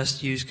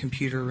 just use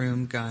computer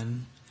room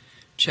gun.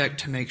 Check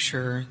to make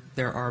sure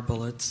there are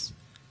bullets.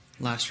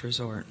 Last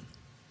resort.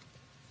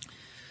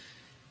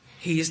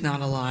 He's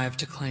not alive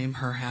to claim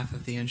her half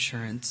of the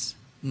insurance.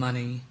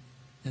 Money,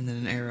 and then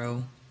an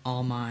arrow,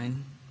 all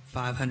mine,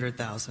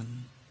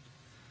 500,000.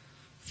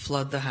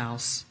 Flood the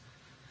house.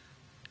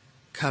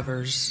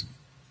 Covers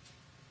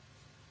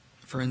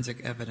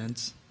forensic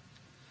evidence.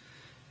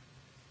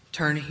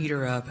 Turn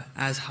heater up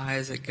as high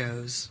as it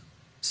goes.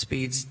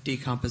 Speeds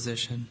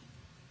decomposition.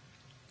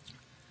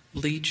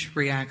 Bleach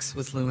reacts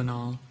with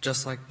luminol,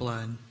 just like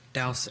blood.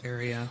 Douse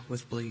area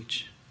with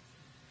bleach.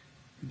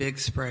 Big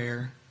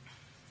sprayer.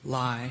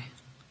 Lie.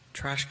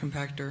 Trash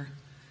compactor.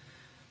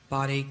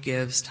 Body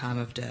gives time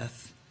of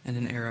death. And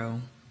an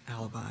arrow,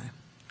 alibi.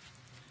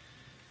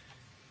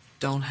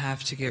 Don't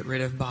have to get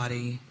rid of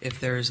body if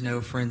there is no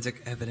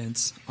forensic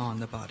evidence on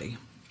the body.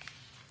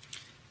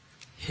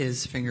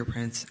 His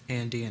fingerprints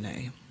and DNA.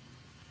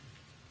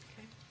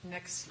 Okay.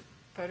 Next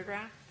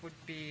photograph would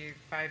be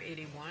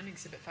 581,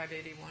 Exhibit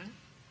 581.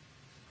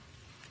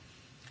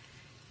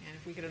 And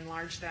if we could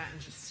enlarge that and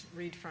just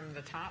read from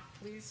the top,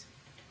 please.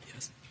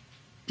 Yes.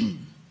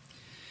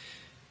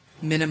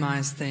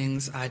 Minimize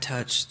things I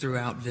touch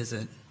throughout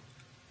visit.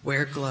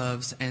 Wear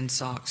gloves and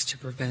socks to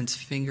prevent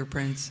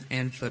fingerprints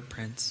and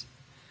footprints.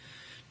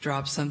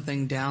 Drop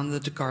something down the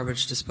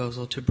garbage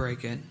disposal to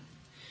break it.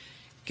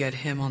 Get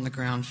him on the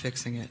ground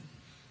fixing it.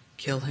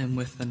 Kill him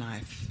with the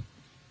knife.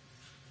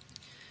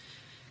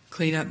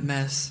 Clean up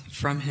mess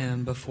from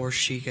him before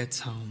she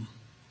gets home.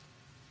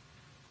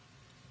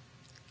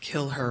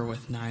 Kill her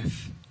with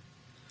knife.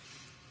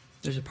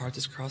 There's a part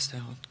that's crossed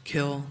out.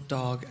 Kill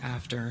dog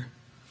after.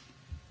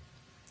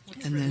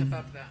 What's And written then-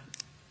 above that?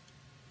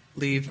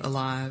 Leave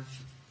alive.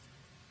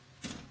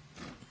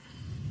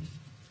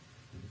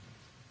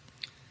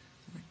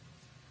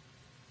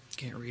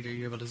 Can't read. Are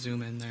you able to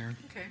zoom in there?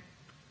 Okay.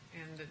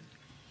 And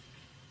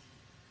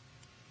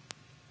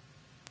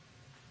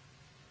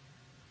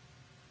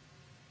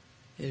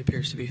It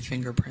appears to be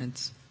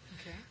fingerprints.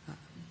 okay.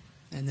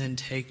 And then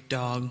take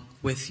dog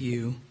with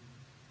you.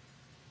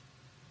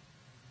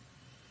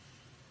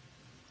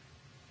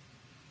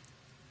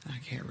 I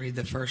can't read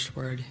the first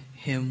word.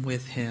 Him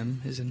with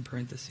him is in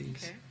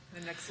parentheses. Okay.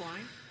 The next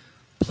line.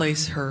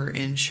 Place her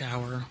in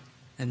shower,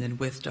 and then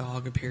with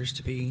dog appears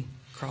to be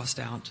crossed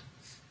out.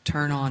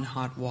 Turn on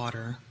hot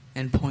water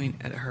and point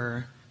at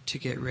her to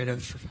get rid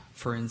of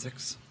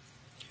forensics.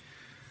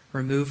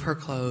 Remove her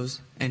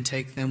clothes and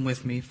take them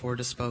with me for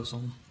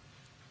disposal.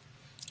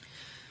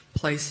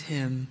 Place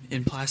him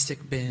in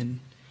plastic bin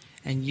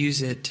and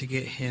use it to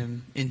get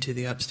him into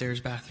the upstairs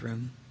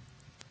bathroom.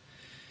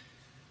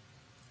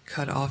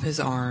 Cut off his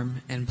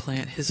arm and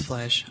plant his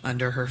flesh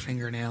under her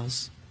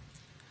fingernails.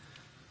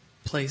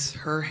 Place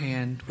her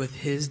hand with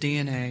his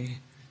DNA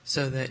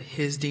so that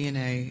his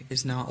DNA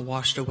is not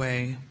washed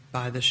away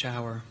by the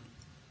shower.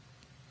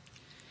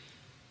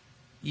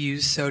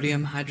 Use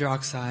sodium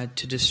hydroxide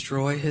to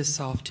destroy his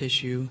soft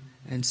tissue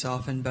and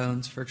soften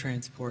bones for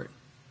transport.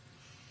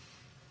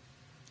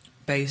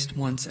 Baste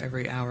once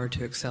every hour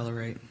to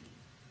accelerate.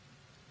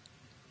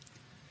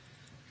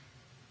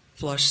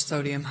 Flush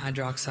sodium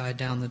hydroxide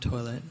down the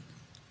toilet.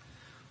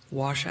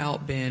 Wash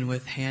out bin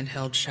with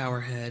handheld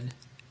shower head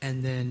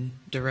and then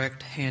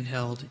direct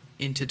handheld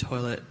into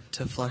toilet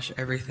to flush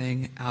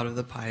everything out of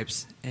the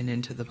pipes and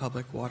into the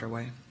public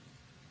waterway.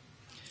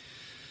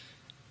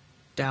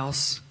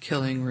 Douse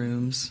killing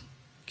room's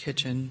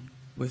kitchen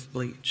with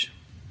bleach.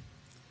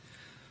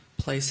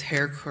 Place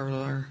hair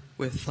curler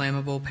with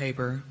flammable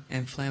paper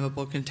and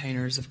flammable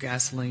containers of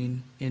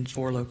gasoline in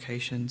 4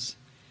 locations.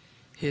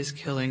 His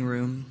killing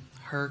room,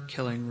 her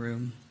killing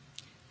room,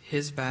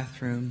 his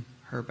bathroom,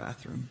 her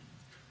bathroom.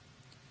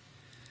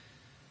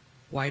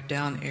 Wipe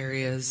down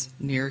areas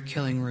near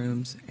killing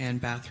rooms and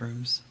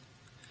bathrooms.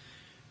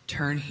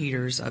 Turn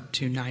heaters up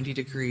to 90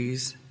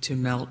 degrees to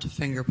melt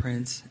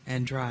fingerprints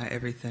and dry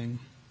everything.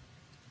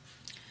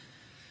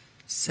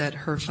 Set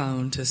her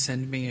phone to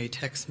send me a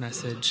text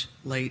message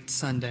late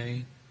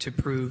Sunday to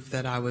prove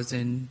that I was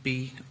in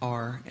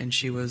BR and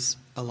she was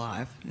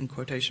alive, in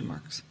quotation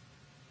marks.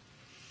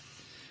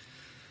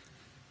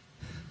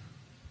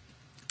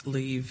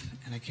 Leave,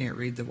 and I can't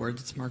read the word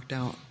that's marked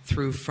out,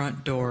 through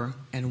front door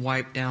and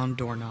wipe down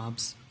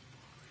doorknobs.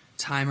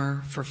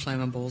 Timer for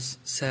flammables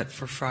set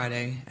for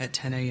Friday at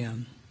 10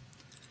 a.m.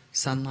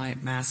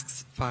 Sunlight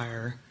masks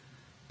fire,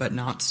 but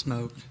not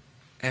smoke.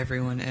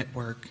 Everyone at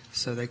work,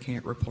 so they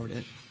can't report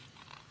it.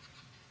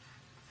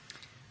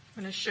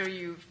 I'm going to show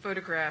you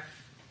photograph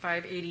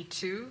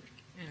 582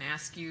 and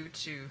ask you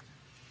to,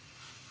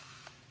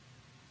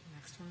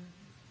 next one.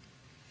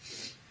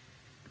 If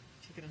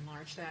you could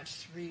enlarge that,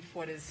 just read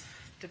what is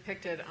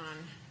depicted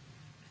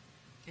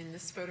in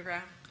this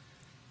photograph.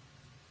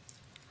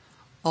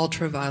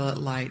 Ultraviolet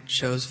light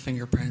shows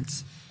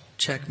fingerprints.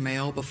 Check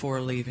mail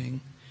before leaving.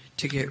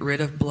 To get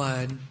rid of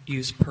blood,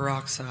 use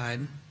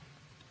peroxide.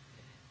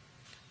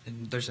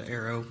 And there's an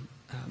arrow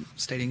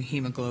stating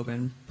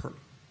hemoglobin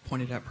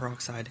pointed at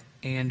peroxide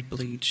and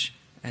bleach,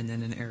 and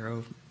then an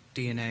arrow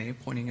DNA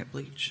pointing at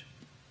bleach.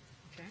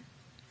 Okay.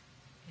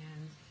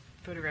 And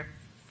photograph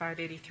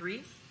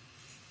 583.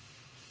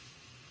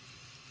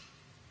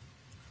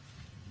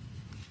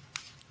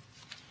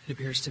 It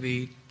appears to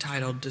be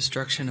titled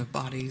Destruction of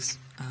Bodies,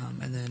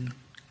 and then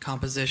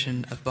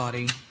composition of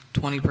body,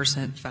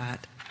 20%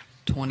 fat,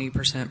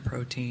 20%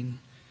 protein,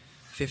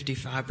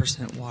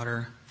 55%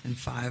 water, and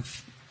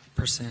 5%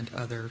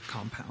 other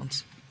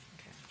compounds.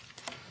 Okay.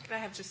 Could I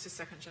have just a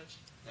second, Judge?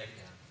 Thank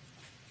you.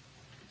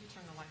 Could you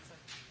turn the lights up?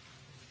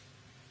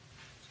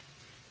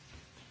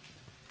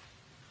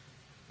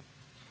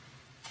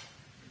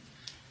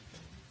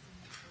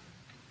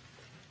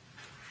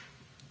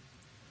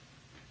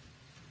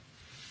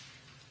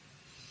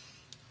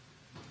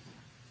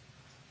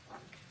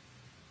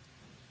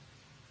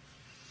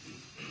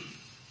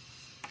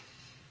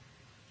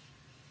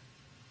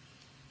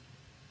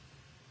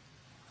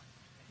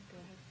 Go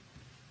ahead.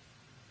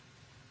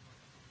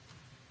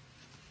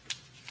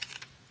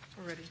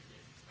 We're ready.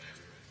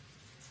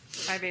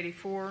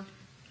 584.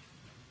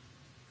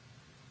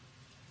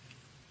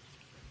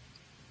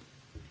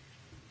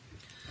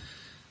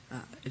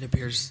 It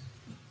appears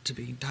to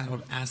be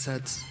titled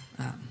Assets.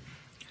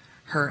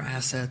 Her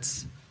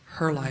assets,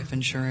 her life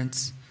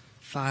insurance,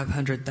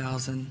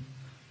 $500,000,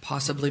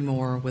 possibly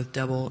more with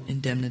double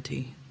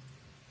indemnity.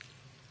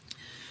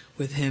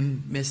 With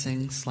him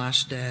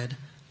missing/dead,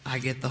 I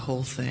get the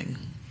whole thing.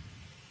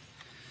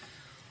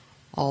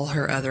 All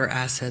her other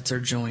assets are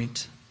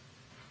joint.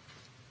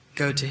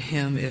 Go to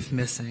him if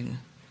missing,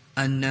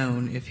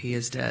 unknown if he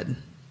is dead.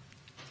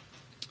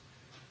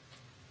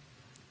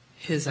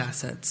 His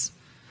assets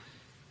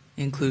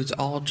includes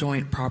all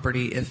joint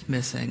property if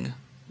missing.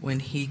 When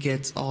he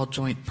gets all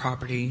joint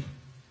property,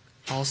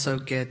 also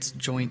gets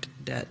joint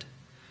debt.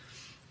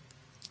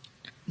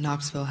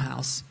 Knoxville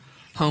house,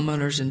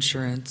 homeowner's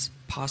insurance,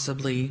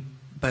 possibly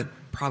but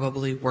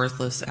probably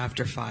worthless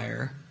after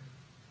fire.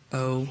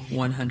 Owe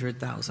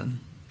 $100,000.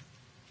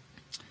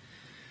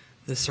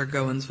 The Sir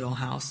Gowensville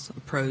house,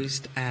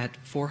 appraised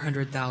at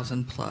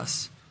 $400,000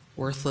 plus,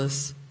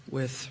 worthless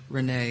with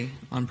Renee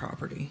on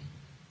property.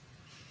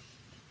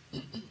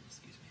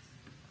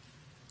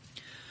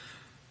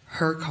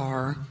 Her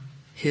car,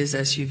 his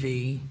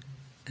SUV,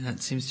 and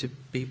that seems to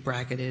be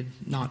bracketed,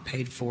 not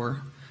paid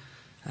for,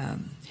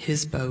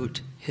 his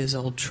boat, his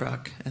old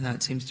truck, and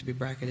that seems to be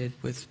bracketed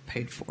with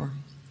paid for.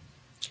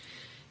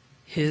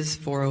 His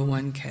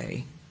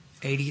 401k,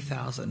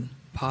 $80,000,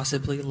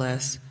 possibly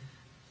less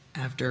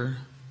after.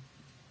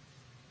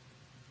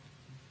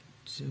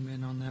 Zoom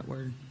in on that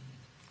word.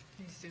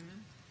 Can you zoom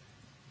in?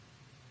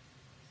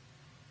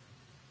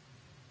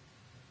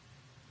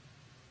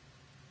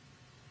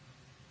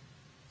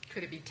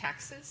 Could it be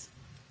taxes?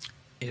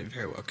 It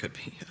very well could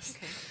be, yes.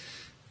 Okay.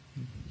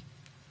 And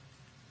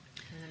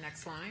the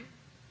next line?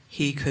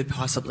 He could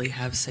possibly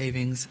have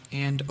savings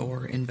and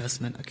or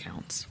investment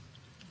accounts.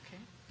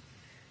 Okay.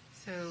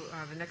 So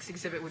the next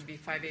exhibit would be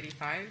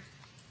 585.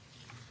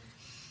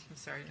 I'm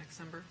sorry, next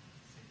number.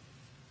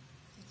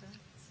 What's that?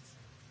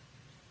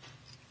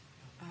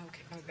 Oh,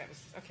 okay. Oh, that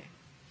was, okay.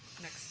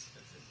 Next.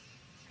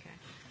 Okay.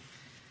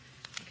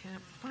 I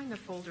can't find the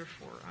folder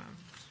for,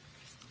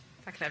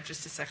 if I could have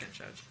just a second,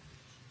 Judge.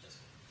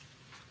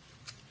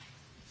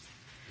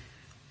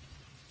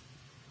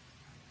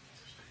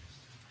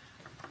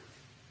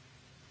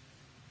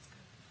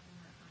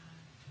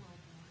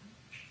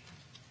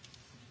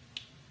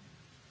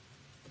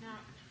 Now,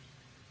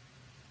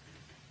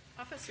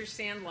 Officer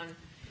Sandlin,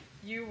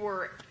 you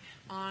were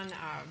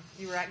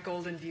you were at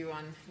Golden View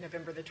on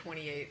November the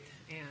 28th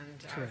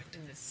and Correct.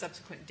 in the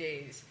subsequent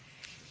days.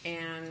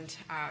 And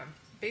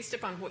based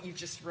upon what you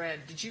just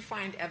read, did you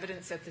find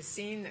evidence at the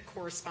scene that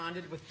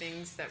corresponded with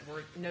things that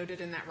were noted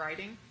in that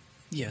writing?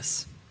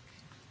 Yes.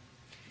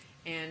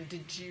 And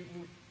did you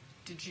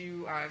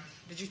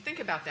think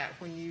about that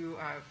when you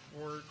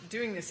were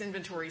doing this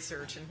inventory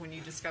search and when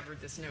you discovered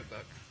this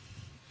notebook?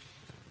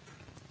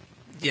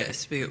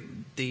 Yes, the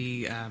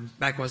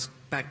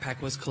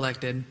backpack was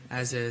collected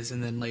as is,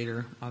 and then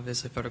later,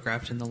 obviously,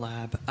 photographed in the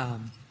lab.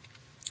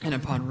 And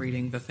upon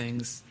reading the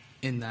things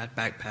in that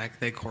backpack,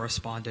 they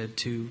corresponded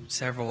to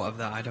several of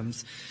the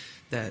items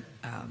that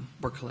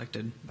were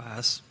collected by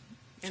us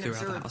And throughout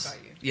the observed house. by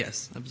you?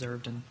 Yes,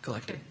 observed and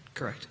collected. Okay.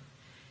 Correct.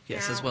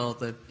 Yes, Now- as well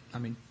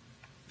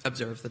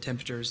observe the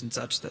temperatures and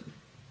such that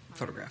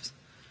photographs.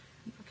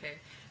 Okay.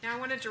 Now I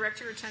want to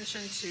direct your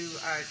attention to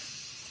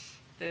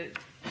the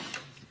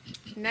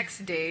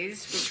next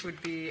days, which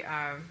would be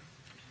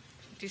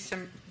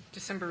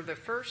December the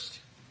 1st,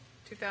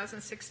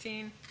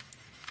 2016.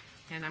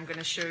 And I'm going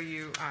to show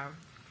you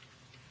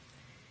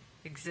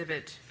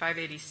Exhibit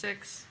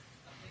 586.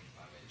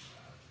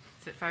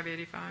 Is it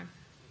 585?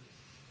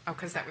 Oh,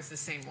 because that was the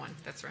same one.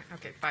 That's right.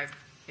 Okay,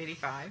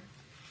 585.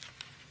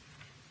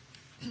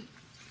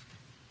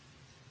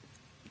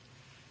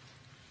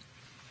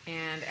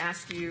 And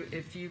ask you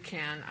if you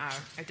can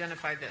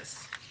identify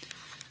this.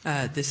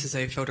 This is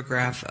a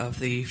photograph of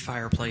the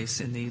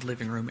fireplace in the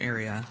living room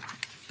area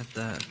at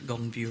the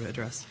Golden View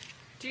address.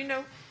 Do you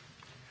know?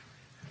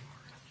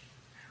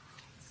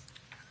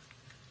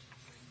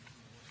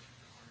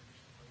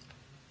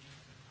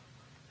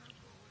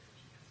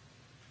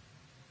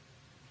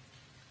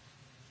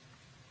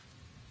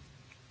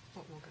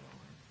 What will go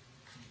on?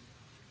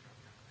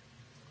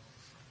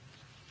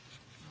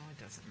 Oh, it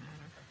doesn't matter.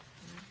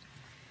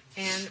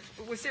 And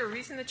was there a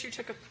reason that you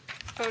took a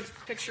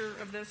picture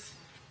of this?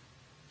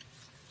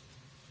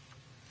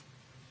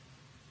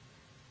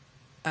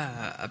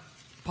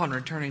 Upon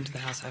returning to the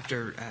house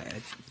after,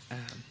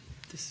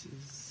 this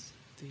is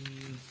the.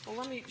 Well,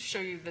 let me show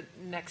you the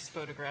next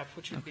photograph,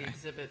 which would be Okay.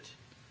 Exhibit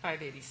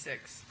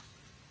 586.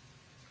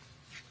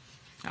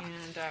 Ah.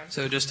 And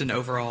So just an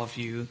overall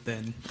view,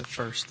 then the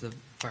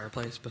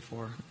fireplace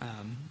before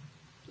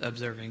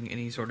observing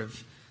any sort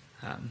of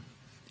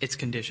its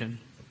condition.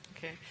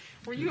 okay,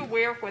 were you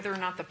aware whether or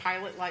not the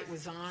pilot light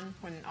was on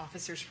when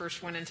officers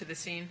first went into the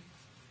scene?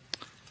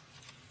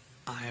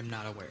 I am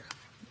not aware.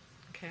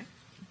 Okay.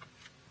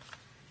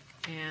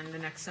 And the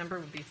next number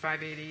would be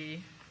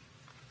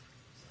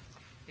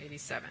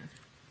 587.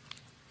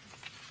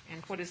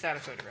 And what is that a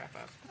photograph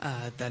of?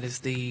 That is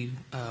the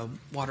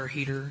water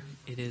heater.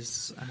 It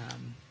is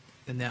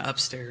in the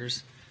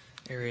upstairs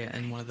area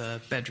in one of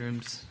the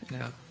bedrooms in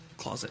a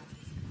closet.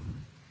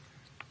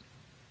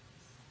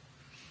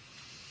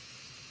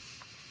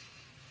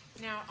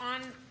 Now,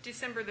 on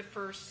December the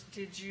 1st,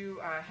 did you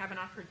have an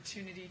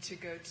opportunity to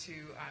go to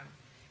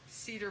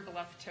Cedar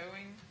Bluff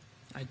Towing?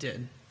 I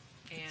did.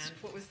 And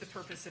what was the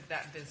purpose of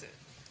that visit?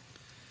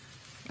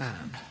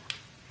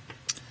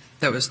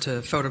 That was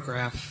to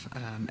photograph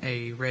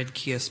a red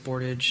Kia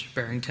Sportage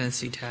bearing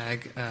Tennessee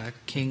tag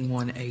King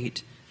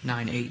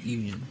 1898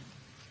 Union.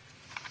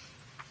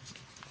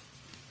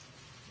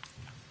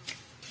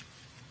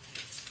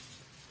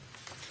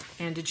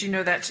 And did you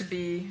know that to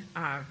be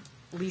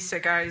Lisa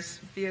Guy's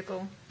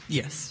vehicle?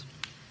 Yes.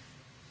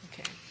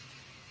 Okay.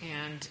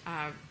 And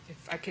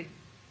if I could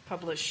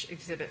publish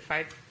Exhibit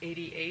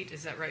 588,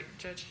 is that right,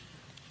 Judge?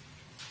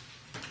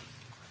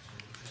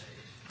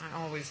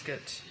 I always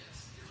get.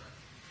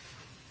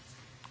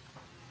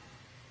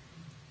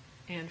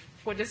 And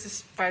what does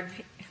this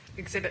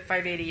Exhibit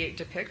 588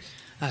 depict?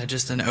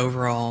 Just an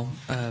overall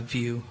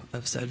view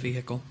of said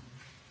vehicle.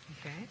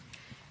 Okay.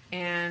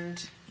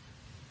 And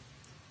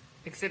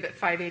Exhibit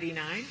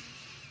 589?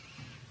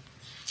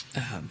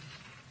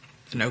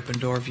 An open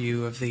door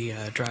view of the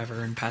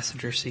driver and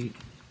passenger seat.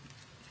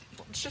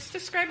 Just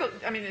describe it.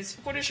 I mean,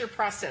 what is your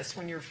process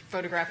when you're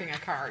photographing a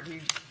car?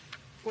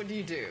 What do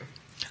you do?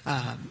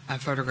 I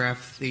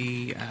photograph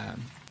the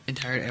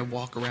entirety. I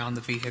walk around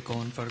the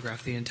vehicle and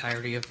photograph the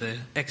entirety of the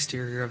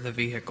exterior of the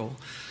vehicle,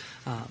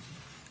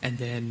 and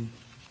then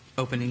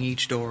opening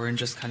each door and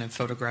just kind of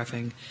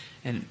photographing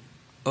an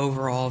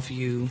overall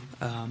view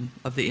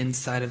of the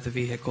inside of the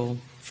vehicle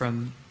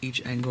from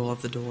each angle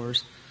of the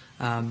doors,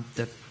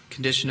 the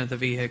condition of the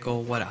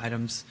vehicle, what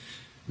items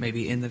may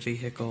be in the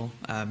vehicle,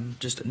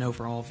 just an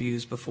overall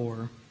views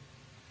before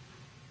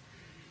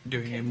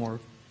doing a more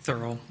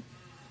thorough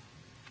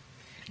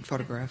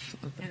photograph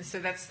of that. And so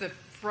that's the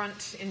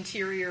front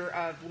interior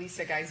of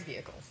Lisa Guy's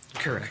vehicle.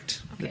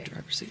 Correct. Okay. The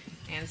driver's seat.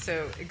 And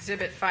so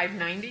Exhibit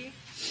 590,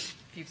 if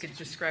you could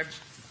describe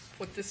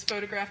what this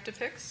photograph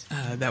depicts.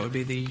 That would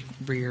be the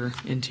rear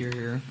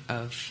interior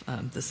of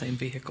the same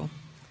vehicle.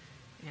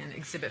 And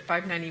Exhibit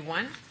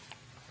 591.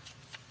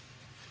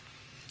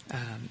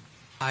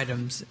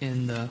 Items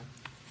in the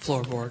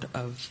floorboard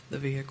of the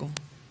vehicle.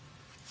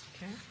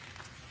 Okay.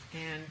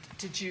 And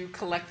did you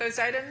collect those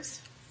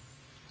items?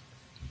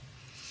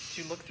 Did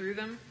you look through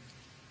them?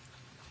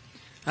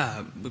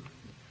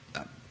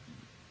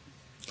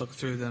 Look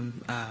through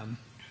them,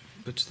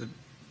 which The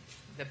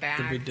could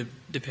bag? be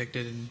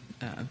depicted in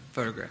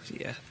photographs.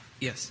 Yeah.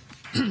 Yes.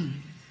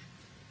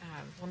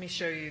 Let me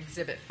show you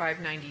Exhibit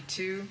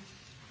 592.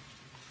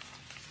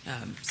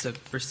 So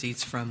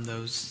receipts from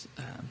those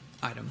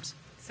items.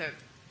 So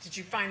did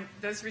you find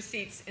those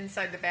receipts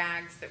inside the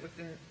bags that was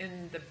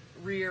in the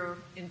rear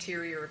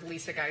interior of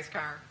Lisa Guy's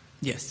car?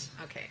 Yes.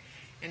 Okay.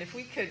 And if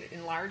we could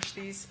enlarge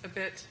these a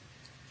bit,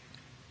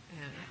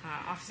 and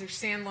Officer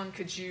Sandlin,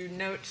 could you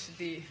note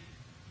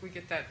we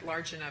get that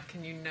large enough,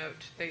 can you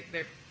note,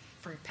 they're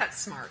from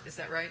PetSmart, is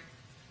that right?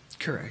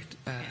 Correct.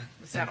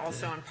 Was that at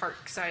also the- on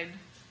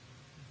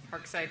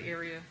Parkside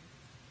area?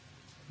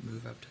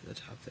 Move up to the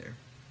top there.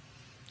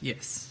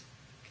 Yes.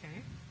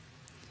 Okay.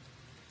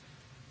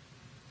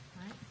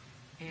 All right.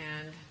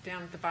 And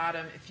down at the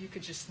bottom, if you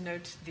could just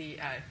note the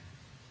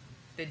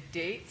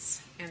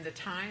dates and the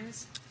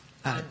times.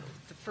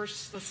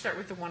 Let's start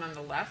with the one on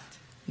the left.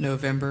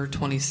 November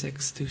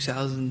 26,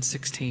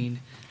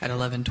 2016 at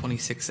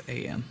 11:26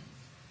 a.m.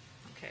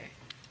 Okay.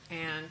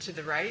 And to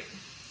the right.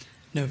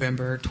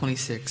 November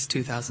 26,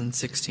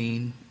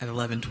 2016 at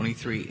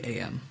 11:23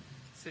 a.m.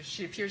 So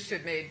she appears to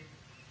have made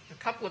a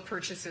couple of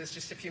purchases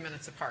just a few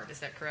minutes apart. Is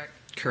that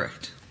correct?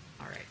 Correct.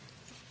 All right.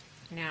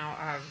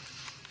 Now,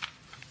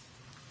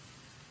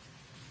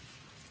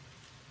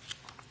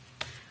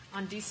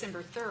 on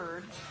December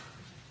 3rd,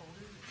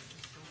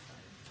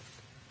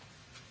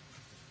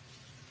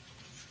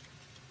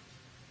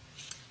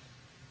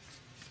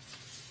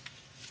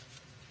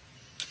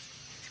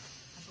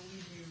 I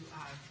believe you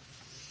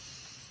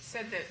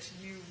said that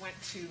you went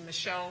to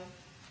Michelle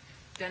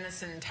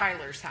Dennison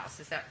Tyler's house.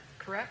 Is that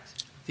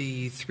correct?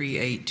 The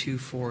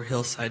 3824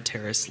 Hillside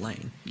Terrace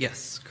Lane.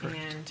 Yes, correct.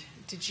 And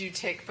did you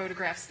take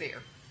photographs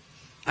there?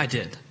 I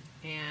did.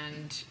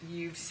 And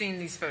you've seen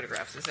these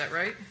photographs, is that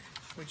right?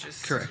 Which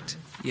is Correct.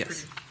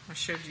 Yes. I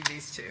showed you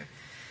these two.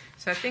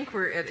 So I think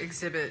we're at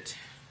Exhibit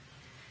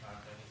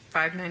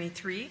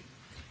 593,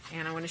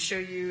 and I want to show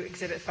you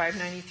Exhibit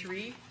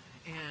 593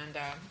 and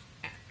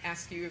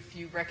ask you if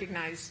you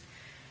recognize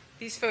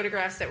these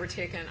photographs that were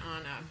taken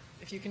on,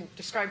 if you can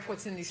describe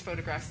what's in these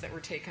photographs that were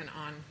taken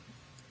on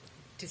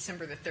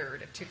December the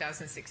 3rd of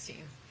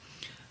 2016.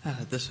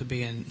 This would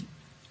be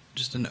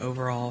just an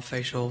overall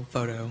facial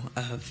photo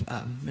of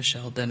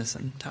Michelle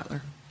Dennison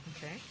Tyler.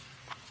 Okay.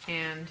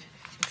 And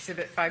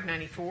Exhibit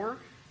 594.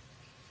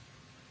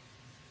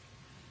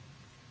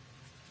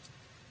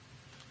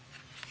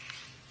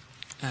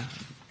 I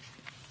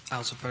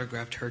also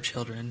photographed her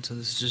children, so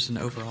this is just an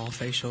overall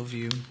facial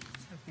view.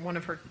 One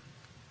of her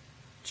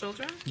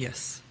children.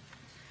 Yes.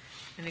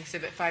 And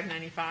Exhibit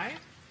 595.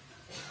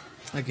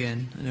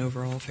 Again, an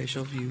overall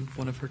facial view of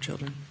one of her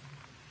children.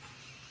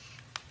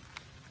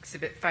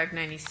 Exhibit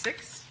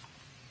 596.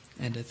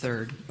 And a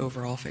third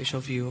overall facial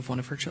view of one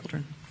of her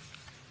children.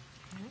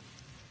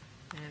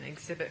 And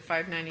Exhibit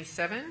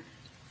 597.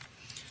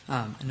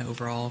 An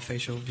overall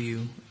facial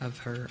view of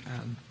her,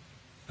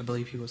 I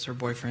believe he was her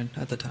boyfriend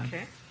at the time.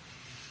 Okay.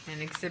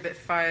 And Exhibit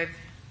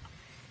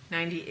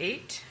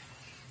 598.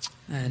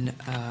 An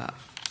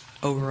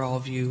overall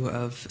view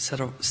of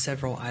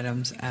several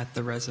items at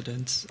the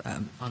residence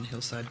on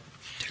Hillside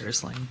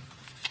Terrace Lane.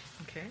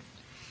 Okay.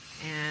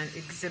 And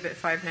Exhibit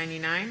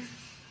 599.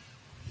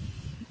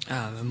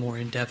 A more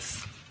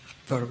in-depth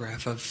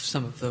photograph of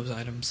some of those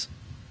items.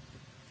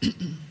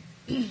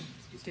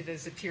 Do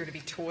those appear to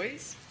be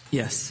toys?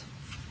 Yes.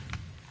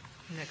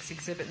 Next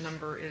exhibit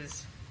number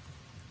is.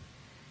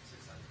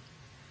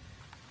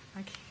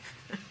 I can't.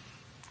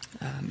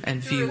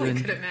 And You're view really in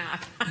good at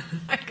math.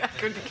 I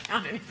couldn't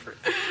count any.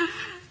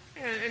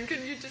 And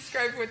can you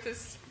describe what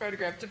this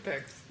photograph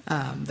depicts?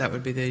 that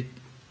would be the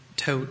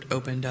tote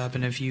opened up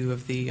and a view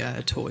of the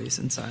toys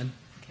inside.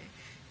 Okay.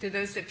 Do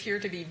those appear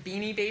to be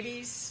Beanie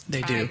Babies?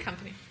 They Toy do.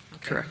 Company?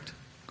 Okay. Correct.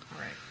 All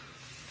right.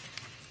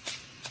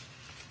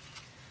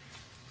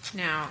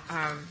 Now,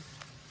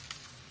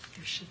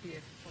 there should be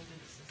a folder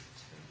that says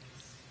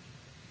totes.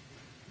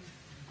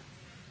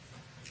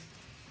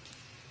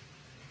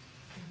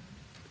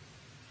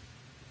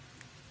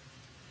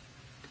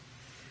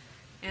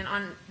 And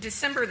on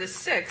December the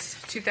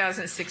 6th,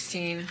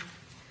 2016,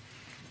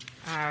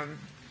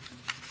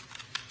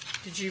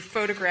 did you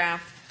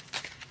photograph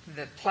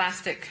the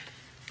plastic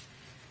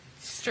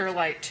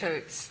Sterlite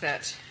totes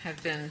that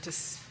have been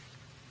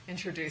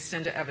introduced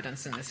into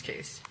evidence in this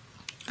case?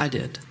 I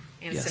did.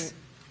 And yes. some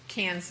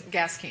cans,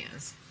 gas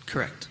cans.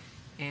 Correct.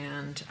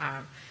 And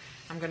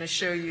I'm going to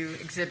show you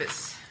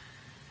exhibits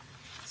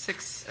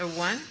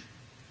 601.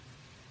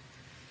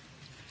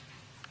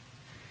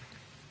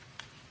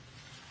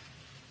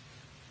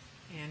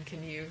 And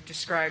can you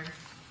describe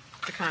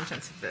the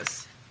contents of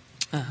this?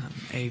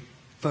 A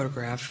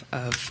photograph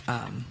of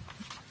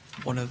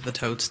one of the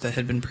totes that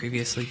had been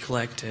previously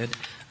collected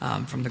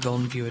from the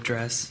Golden View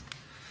address.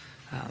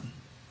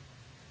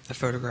 A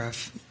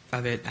photograph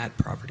of it at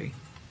property.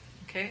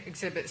 Okay,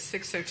 exhibit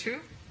 602.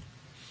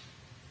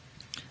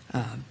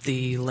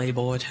 The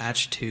label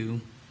attached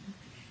to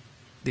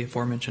the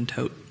aforementioned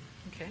tote.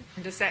 Okay,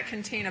 and does that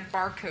contain a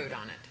barcode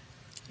on it?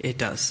 It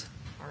does.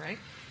 All right.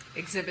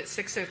 Exhibit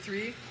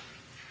 603.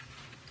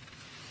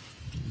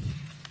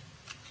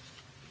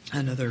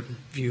 Another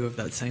view of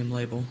that same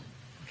label.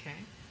 Okay.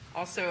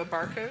 Also a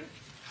barcode.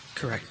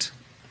 Correct.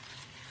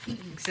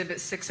 Exhibit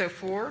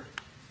 604.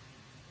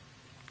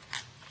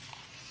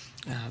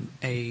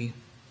 A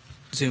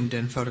zoomed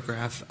in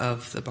photograph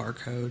of the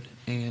barcode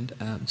and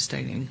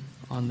staining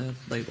on the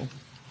label.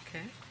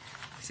 Okay.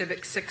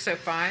 Exhibit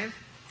 605.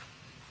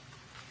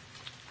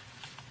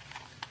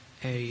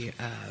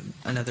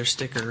 Another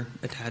sticker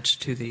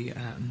attached to the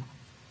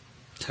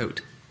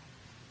tote.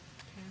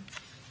 Okay.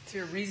 Is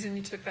there a reason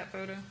you took that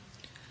photo?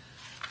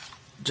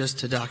 Just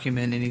to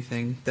document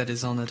anything that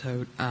is on the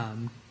tote.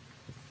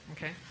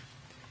 Okay.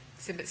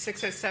 Exhibit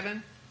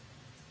 607.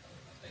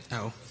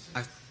 I'm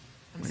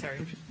sorry.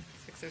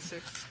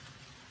 606.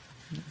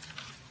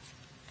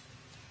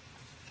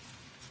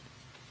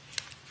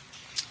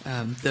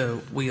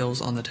 The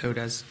wheels on the tote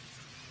as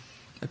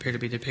appear to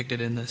be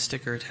depicted in the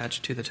sticker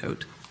attached to the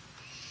tote.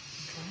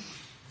 Okay.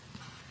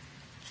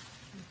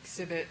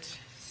 Exhibit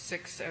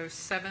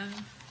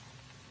 607.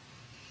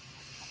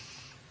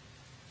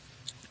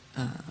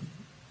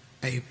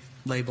 A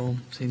label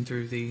seen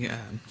through the,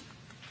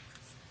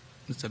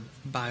 it's a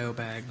bio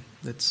bag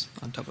that's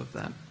on top of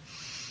that.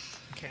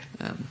 Okay.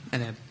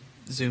 And a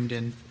zoomed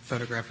in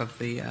photograph of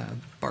the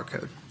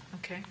barcode.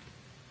 Okay.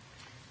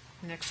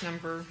 Next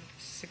number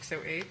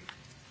 608.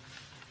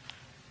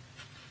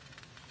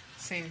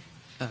 Same.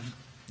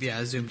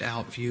 A zoomed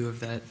out view of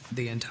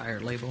the entire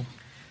label.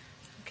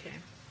 Okay.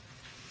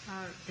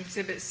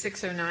 Exhibit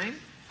 609.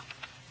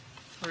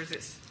 Or is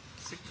it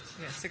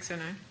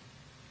 609?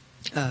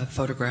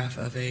 Photograph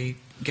of a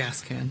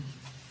gas can.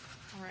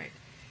 All right.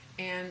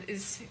 And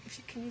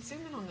can you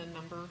zoom in on the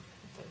number?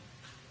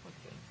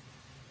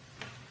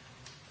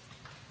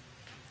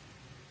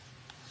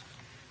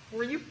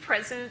 Were you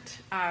present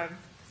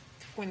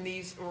when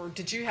these, or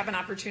did you have an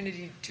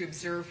opportunity to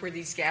observe where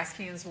these gas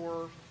cans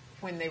were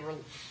when they were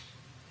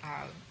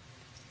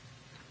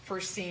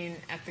first seen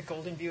at the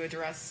Golden View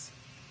address?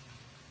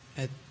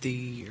 At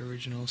the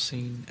original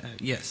scene,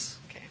 yes.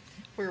 Okay.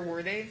 Where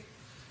were they?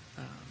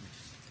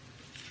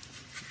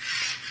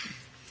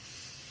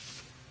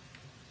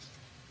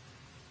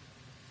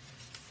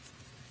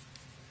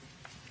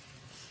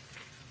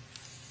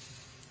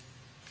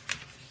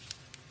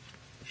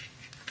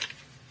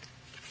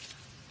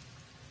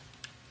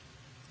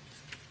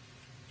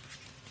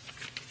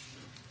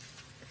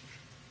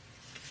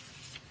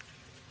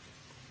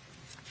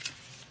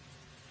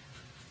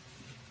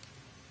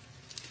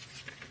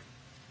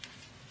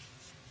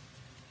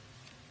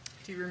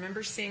 Do you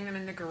remember seeing them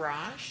in the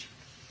garage?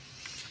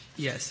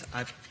 Yes,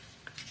 I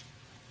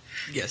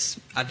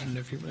didn't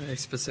know if you were a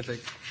specific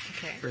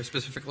Okay. for a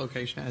specific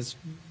location as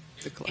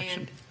the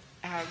collection.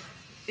 And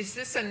is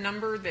this a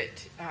number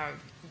that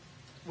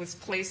was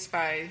placed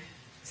by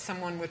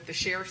someone with the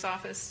sheriff's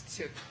office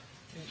to?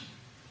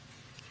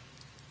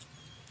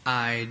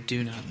 I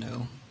do not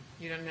know.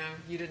 You don't know?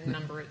 You didn't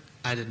number it?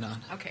 I did not.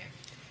 Okay.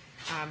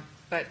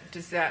 But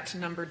does that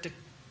number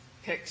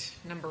depict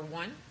number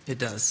 1? It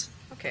does.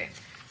 Okay.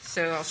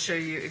 So I'll show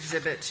you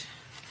exhibit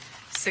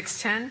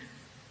 610,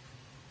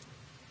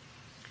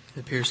 It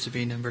appears to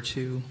be number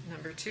 2.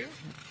 number 2,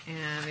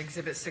 and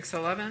exhibit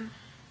 611.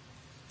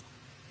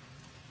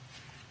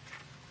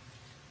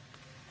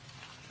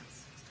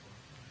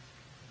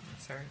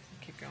 Sorry,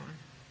 keep going.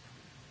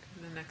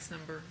 Go to the next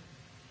number.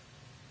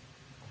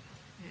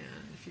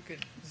 And if you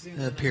could zoom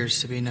in. It appears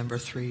to be number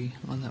 3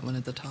 on that one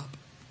at the top.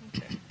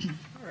 Okay.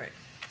 All right.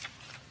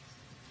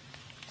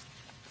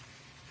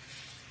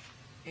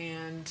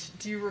 And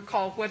do you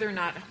recall whether or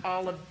not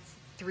all of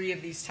 3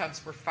 of these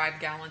tubs were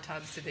 5-gallon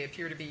tubs? Did they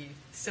appear to be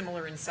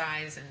similar in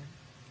size and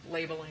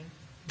labeling?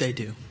 They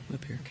do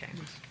appear. Okay.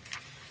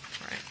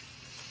 All right.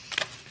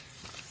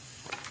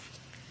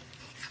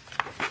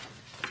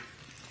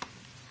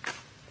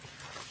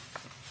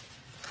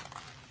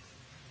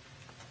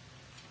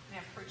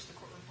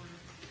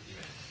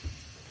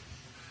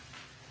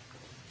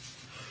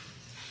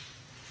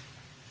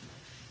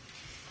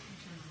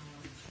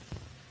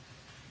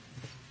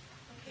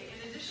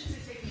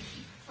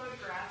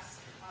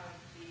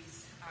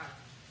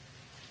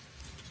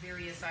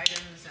 various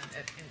items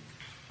and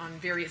on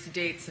various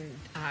dates and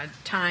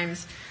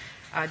times.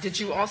 Did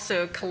you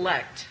also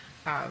collect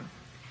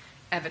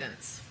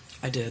evidence?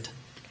 I did.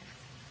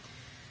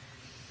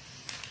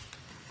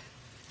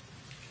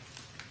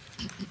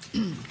 I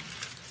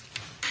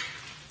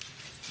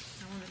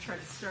want to try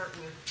to start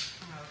with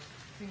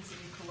things that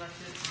you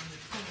collected on the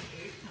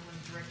 28th. I want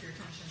to direct your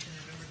attention to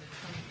November the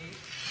 28th.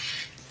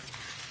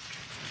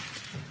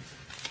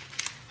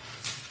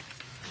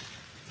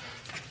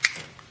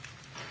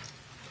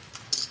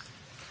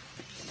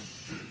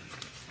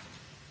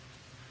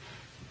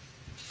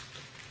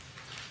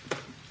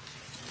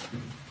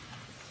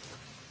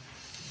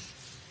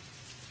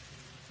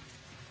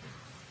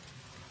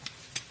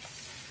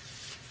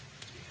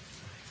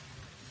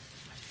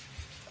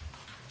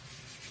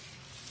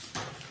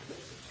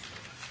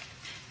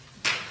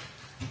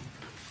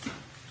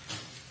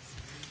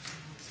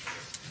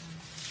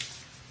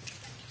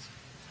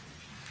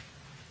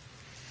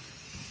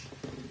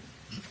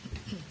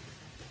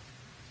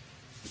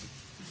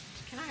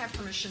 Can I have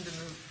permission to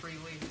move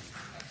freely?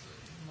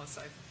 Unless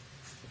I...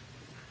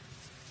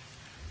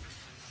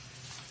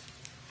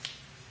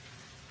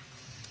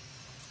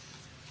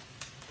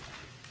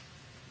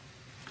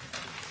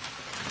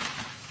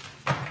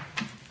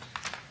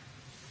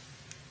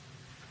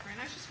 Right,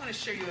 I just want to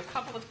show you a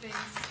couple of things.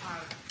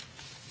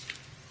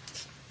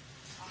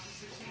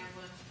 Officer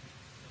Tamblin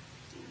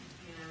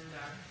and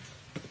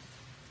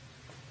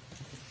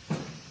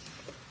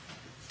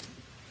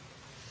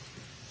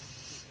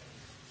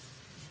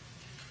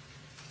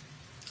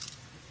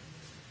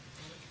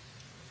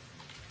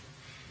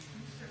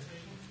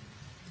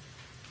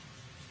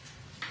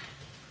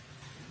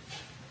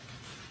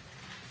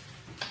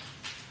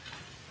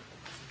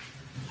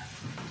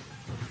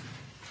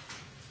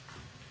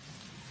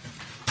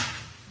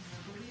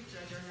I believe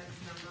Judge Arnett's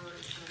number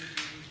is going to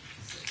be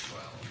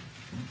 612.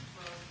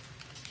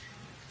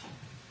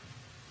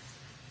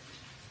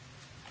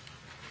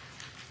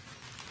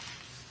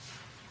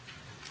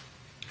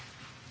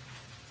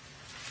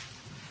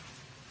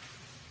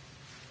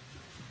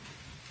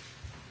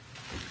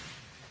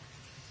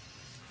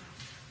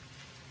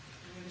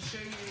 I'm going to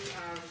show you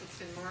what's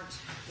been marked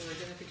for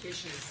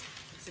identification as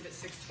Exhibit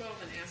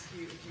 612 and ask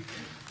you if you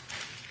can.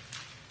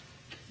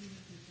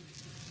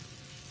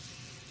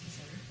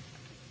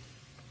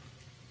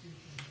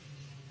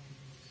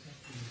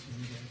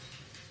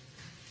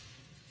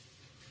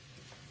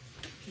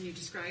 Can you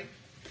describe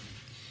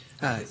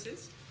what this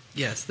is?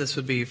 Yes, this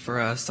would be for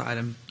us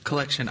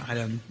collection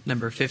item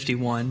number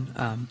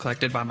 51,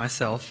 collected by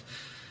myself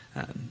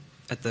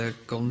at the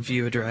Golden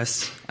View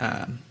address.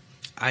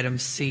 Item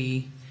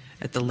C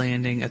at the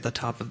landing at the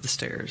top of the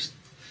stairs.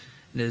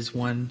 It is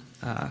one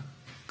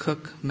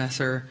Cook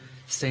Messer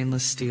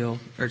stainless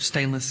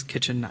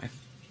kitchen knife.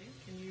 Okay,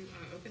 can you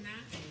open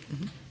that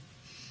and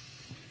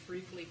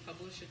briefly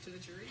publish it to the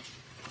jury?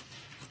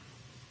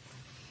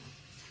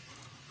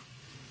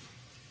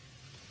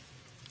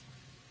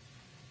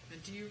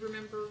 And do you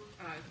remember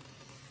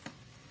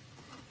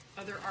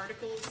other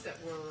articles that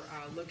were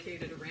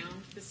located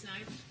around this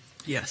knife?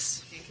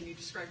 Yes. And can you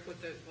describe while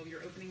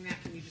you're opening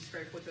that, can you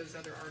describe what those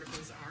other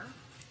articles are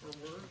or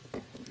were?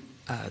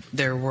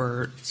 There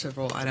were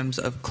several items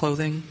of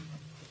clothing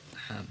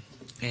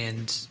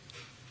and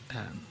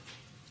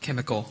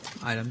chemical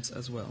items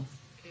as well.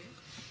 Okay.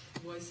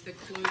 Was the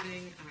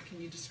clothing,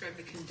 can you describe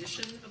the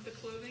condition of the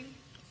clothing?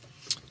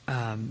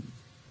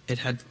 It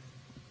had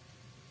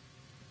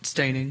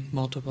staining,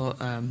 multiple.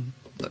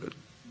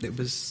 It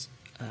was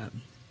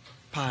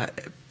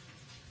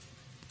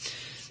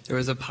there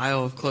was a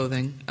pile of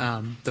clothing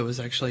that was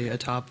actually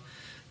atop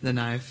the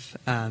knife.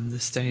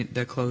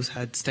 The clothes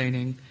had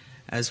staining,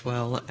 as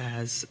well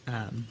as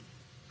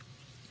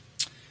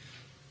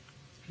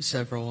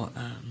several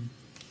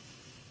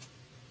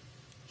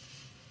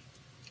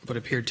what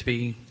appeared to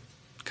be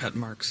cut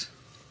marks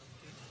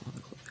on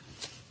the clothing.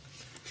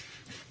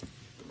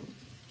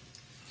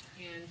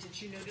 And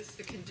did you notice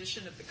the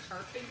condition of the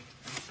carpet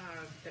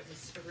that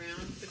was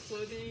around the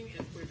clothing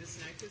and where this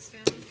knife was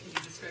found? Can you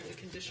describe the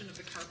condition of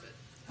the carpet?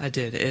 I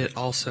did. It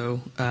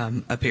also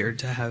appeared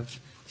to have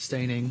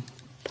staining.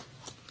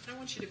 I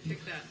want you to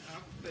pick that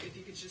up, but if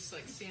you could just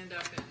stand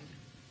up and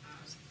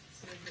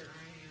stand here,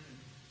 and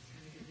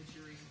kind of give the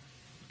jury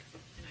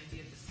an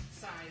idea of the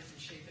size and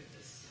shape of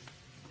this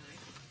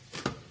knife.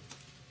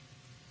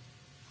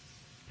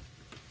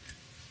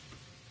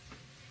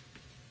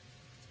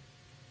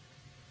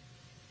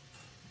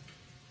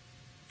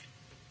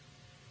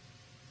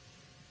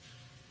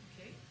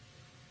 Okay.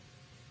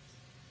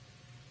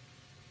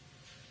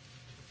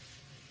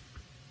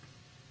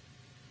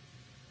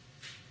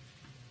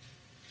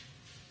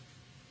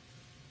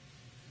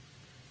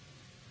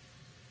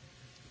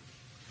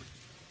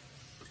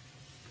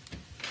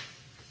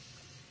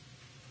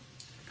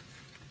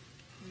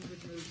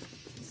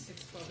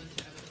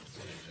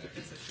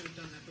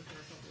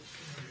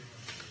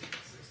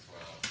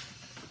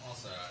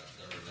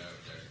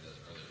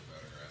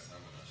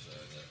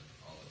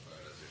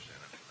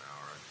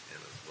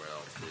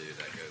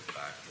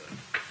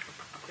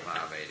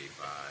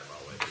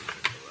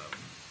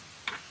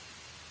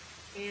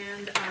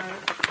 And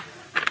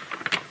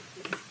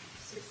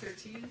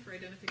 613 for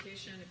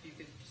identification, if you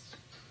could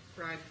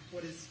describe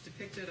what is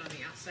depicted on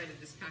the outside of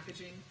this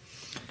packaging.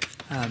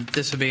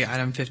 This would be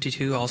item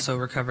 52, also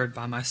recovered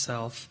by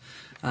myself.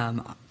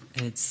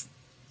 It's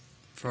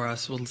for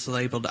us, it's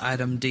labeled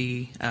item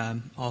D,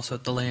 also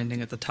at the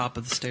landing at the top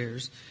of the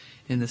stairs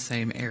in the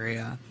same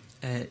area.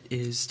 It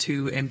is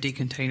 2 empty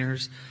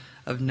containers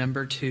of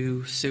number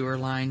 2 sewer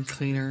line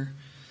cleaner.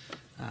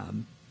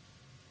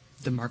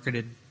 The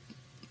marketed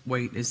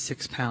weight is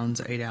 6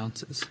 pounds, 8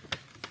 ounces.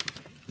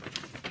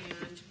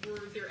 And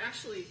were there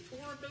actually 4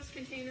 of those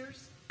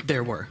containers?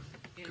 There were.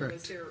 And Correct.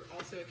 was there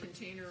also a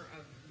container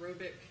of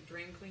Robic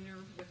drain cleaner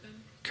with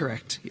them?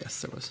 Correct.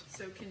 Yes, there was.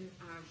 So can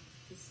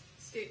the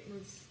state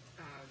moves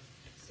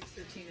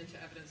 613 into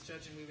evidence,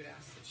 Judge, and we would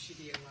ask that she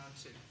be allowed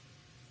to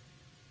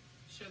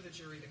show the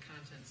jury the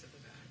contents of the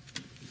bag.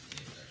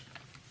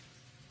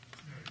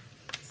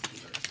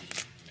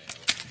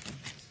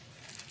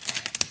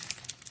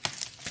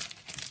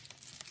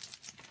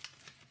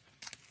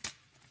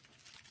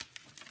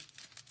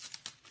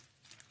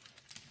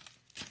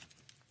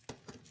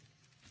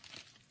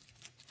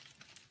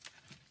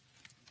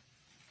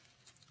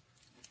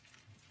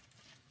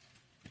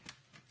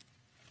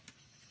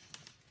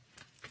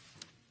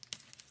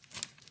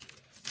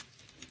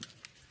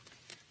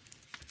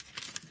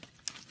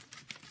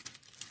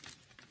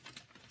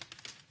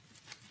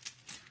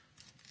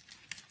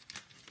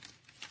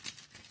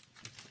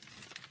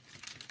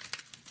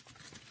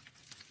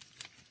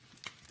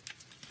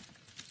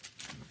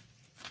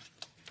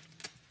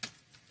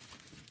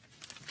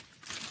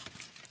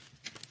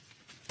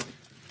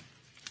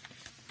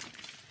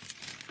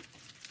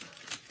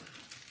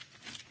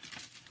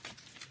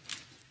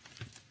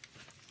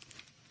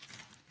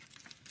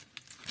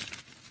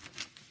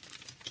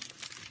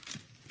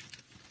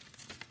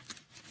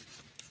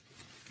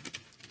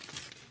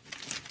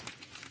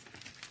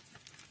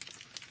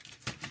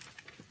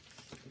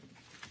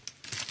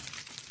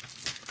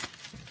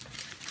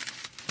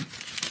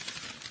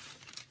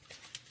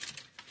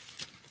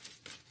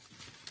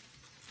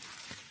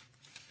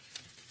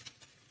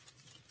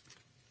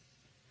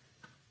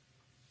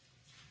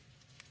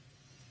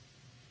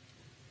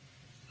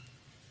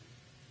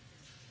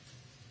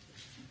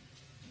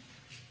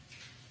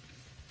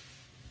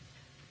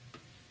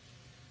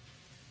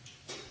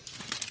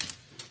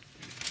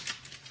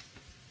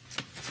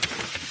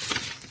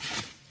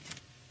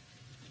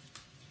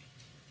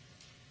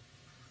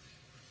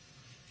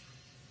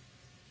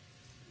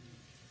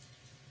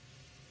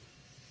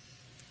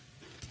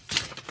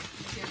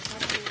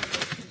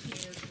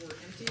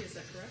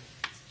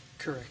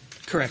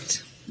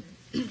 Correct.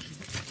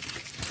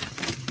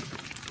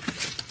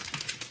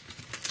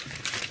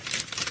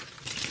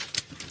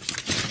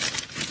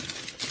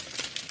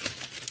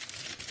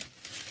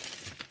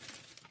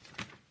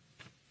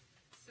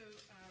 So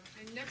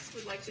I next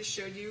would like to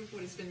show you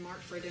what has been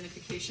marked for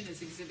identification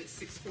as Exhibit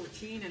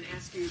 614 and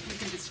ask you if you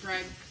can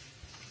describe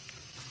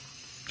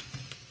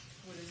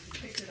what is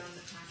depicted on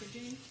the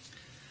packaging.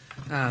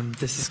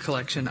 This is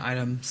collection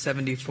item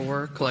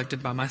 74,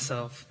 collected by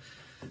myself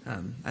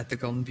at the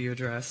Golden View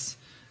address.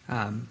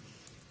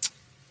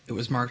 It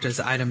was marked as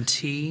item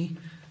T.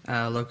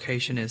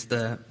 Location is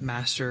the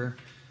master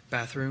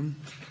bathroom.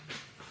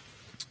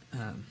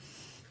 And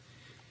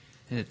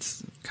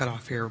it's cut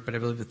off here, but I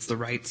believe it's the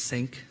right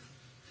sink.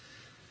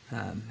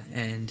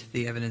 And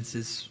the evidence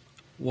is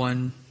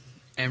 1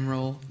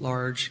 emerald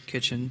large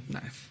kitchen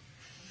knife.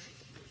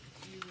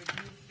 You would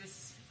move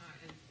this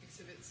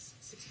Exhibit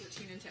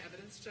 614 into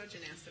evidence, Judge,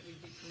 and ask that we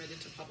be permitted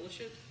to publish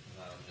it.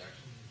 Without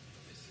objection.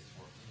 This is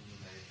 14, you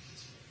may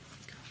dismiss.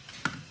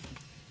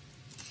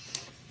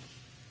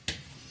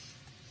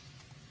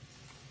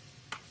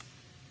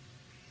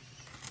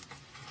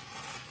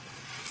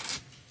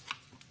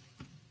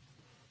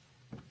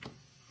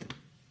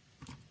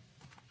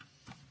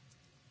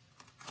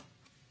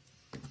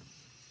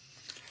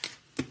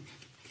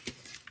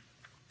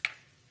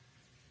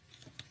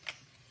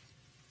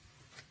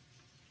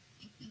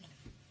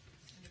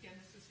 And again,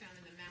 this was found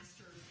in the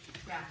master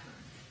bathroom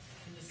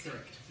in the sink.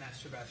 Correct.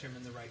 Master bathroom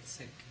and the right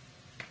sink.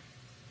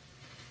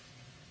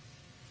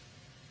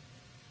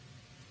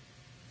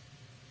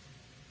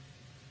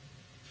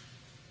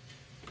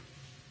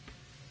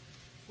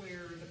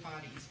 Where the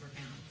bodies were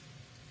found.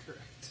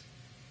 Correct.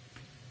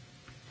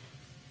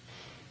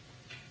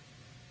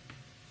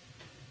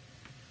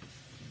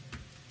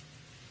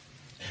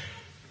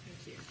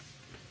 Thank you.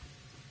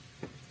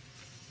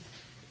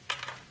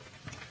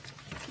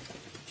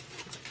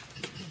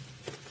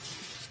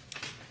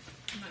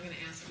 I'm not going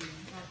to ask you,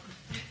 well,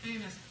 I am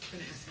going to ask you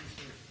to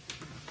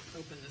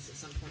open this at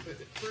some point, but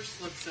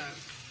first let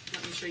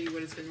me show you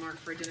what has been marked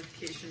for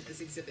identification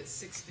as Exhibit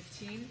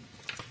 615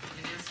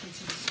 and ask you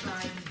to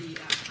describe the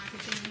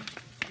packaging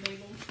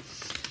label.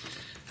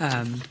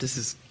 This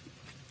is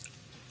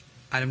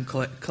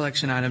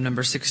collection item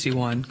number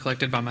 61,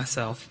 collected by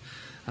myself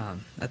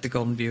at the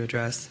Golden View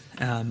address.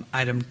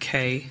 Item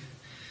K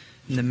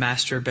in the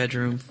master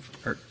bedroom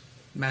floor.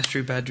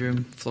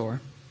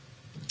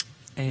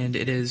 and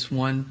it is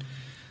one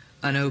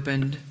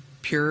unopened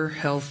Pure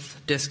Health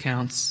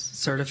Discounts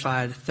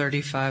certified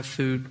 35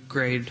 food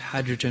grade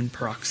hydrogen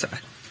peroxide.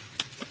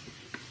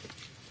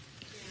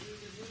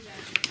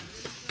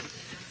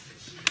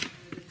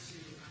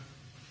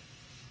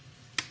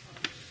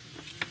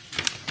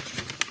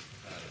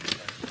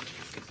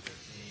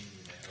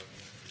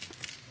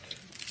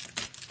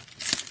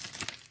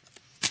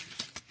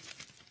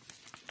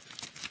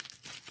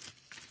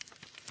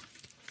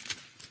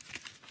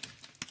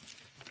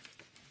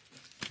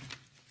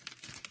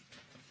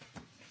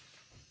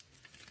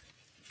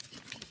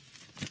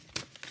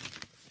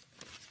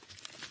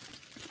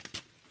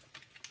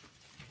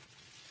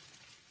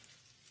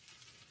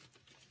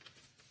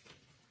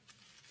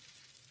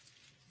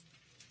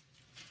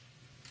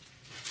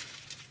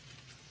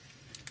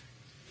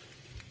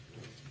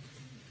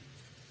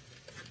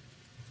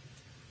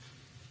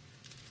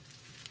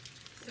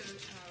 So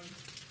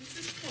this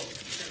is full,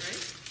 is that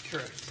right?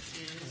 Correct.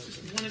 And it's just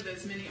one of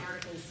those many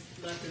articles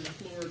left in the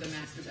floor of the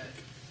master bed.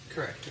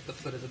 Correct, at the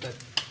foot of the bed.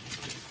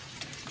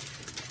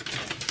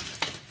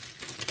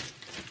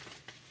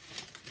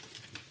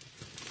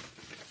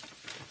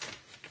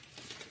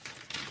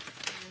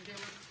 And there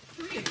were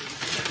 3 of these,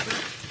 is that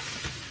correct?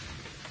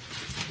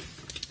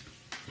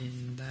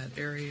 In that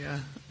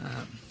area, 2 or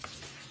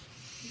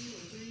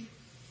 3?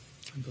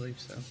 I believe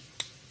so.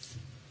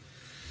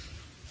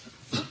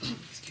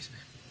 Excuse me.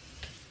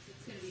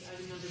 It's going to be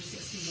item number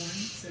 61,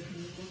 so can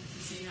you look to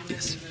see how many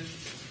Yes. of those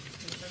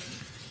are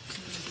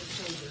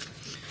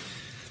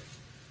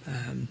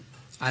present?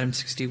 Item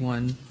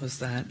 61 was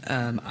that.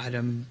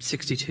 Item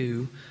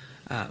 62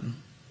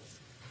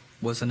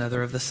 was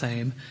another of the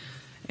same.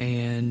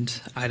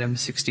 And item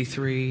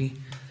 63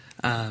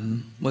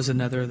 was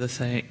another of the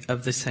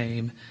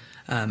same,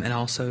 and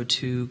also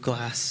 2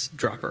 glass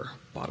dropper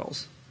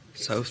bottles.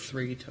 So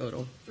 3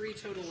 total. 3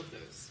 total of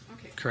those.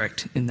 Okay.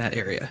 Correct, in that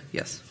area,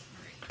 yes. All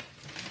right.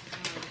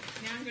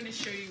 Now I'm going to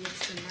show you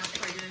what's been marked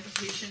for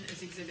identification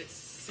as Exhibit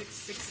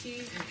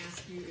 616 and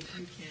ask you if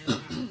you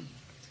can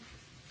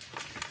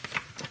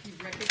you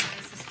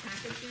recognize this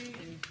packaging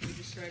and can you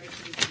describe it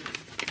to the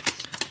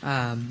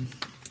jury?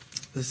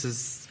 This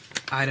is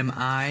item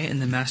I in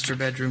the master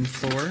bedroom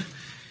floor.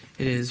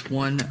 It is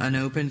 1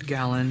 unopened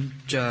gallon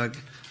jug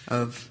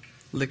of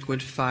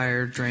liquid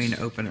fire drain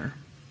opener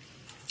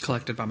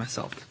collected by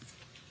myself.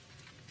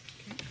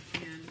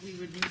 Okay. And we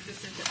would move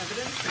this into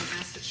evidence and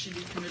ask that she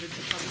be permitted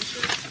to publish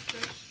it,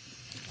 Judge?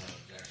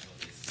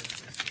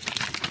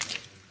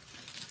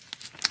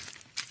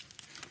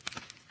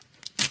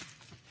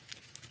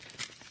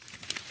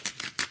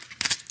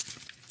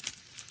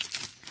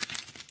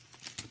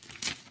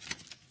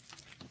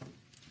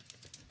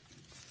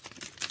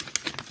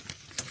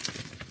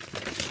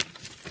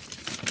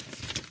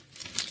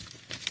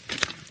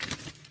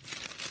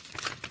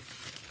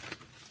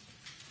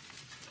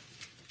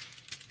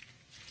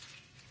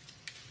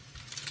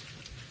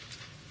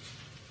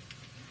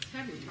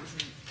 Have you using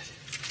it?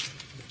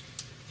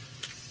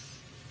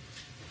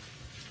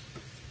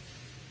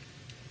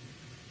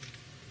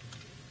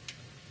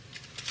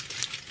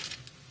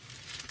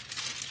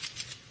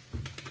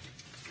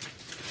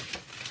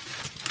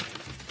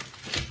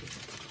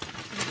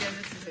 And again,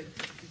 this is a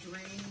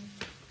drain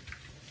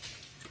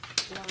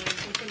line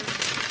opener.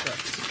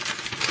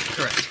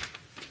 Correct.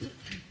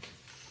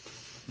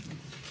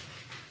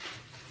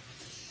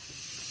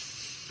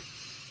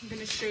 I'm going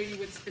to show you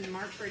what's been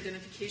marked for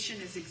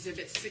identification as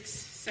Exhibit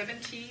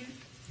 617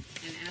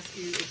 and ask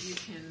you if you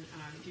can,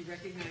 if you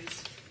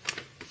recognize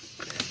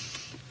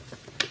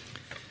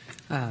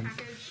the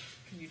package.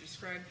 Can you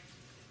describe?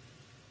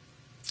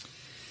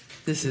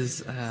 This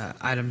is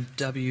item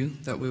W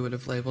that we would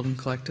have labeled and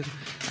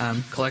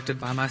collected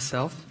by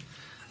myself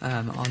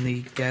on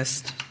the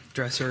guest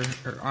dresser,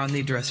 or on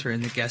the dresser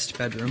in the guest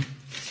bedroom.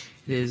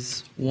 It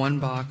is 1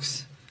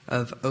 box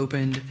of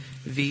opened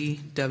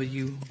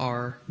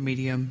VWR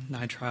medium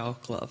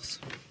nitrile gloves.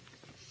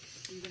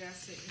 We would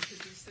ask to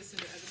introduce this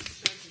into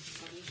evidence, Judge, and to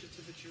publish it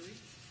to the jury.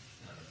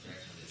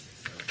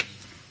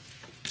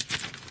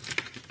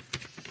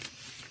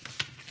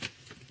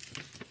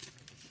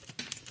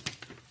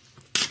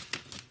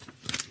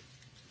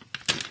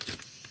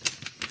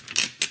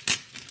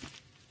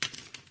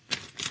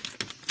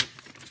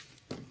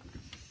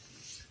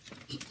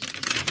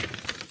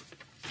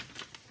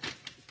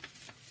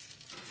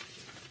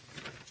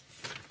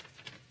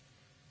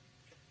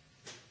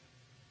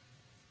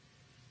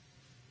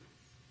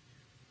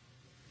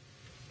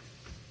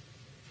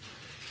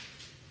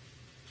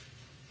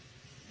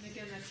 And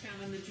again, that's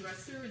found on the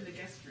dresser in the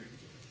guest room.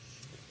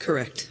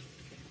 Correct.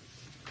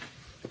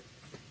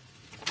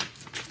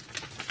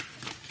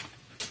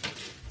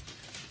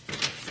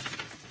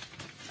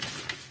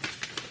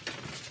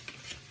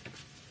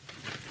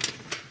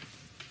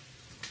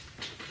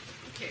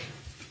 Okay,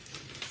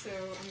 so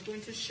I'm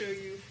going to show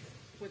you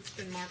what's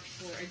been marked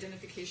for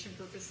identification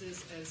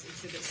purposes as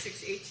Exhibit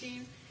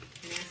 618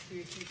 and ask you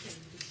if you can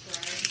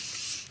describe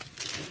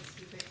what's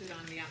depicted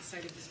on the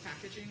outside of this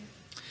packaging.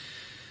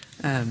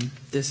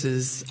 This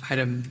is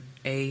item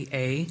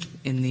AA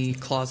in the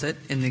closet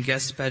in the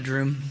guest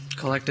bedroom,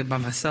 collected by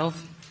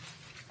myself.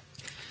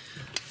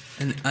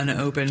 An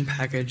unopened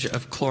package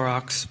of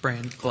Clorox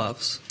brand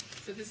gloves.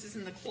 So this is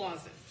in the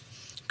closet,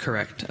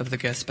 Correct, of the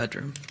guest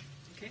bedroom.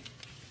 okay?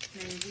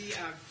 May we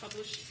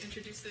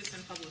introduce this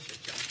and publish it,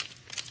 Joe?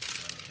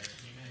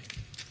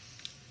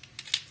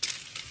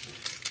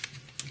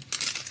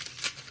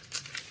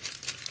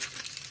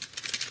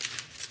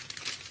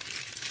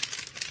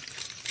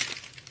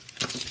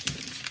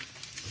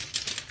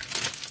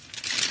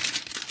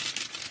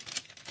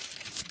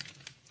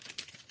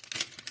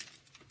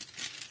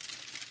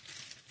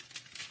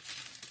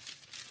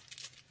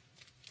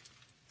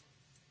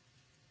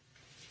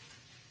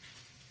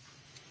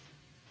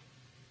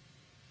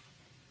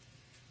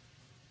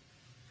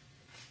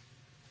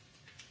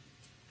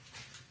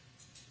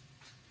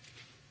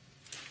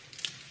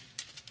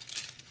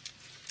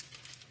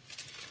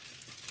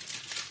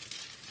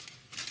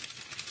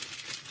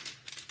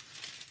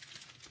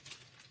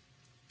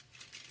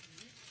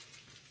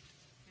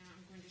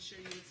 Show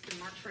you it's been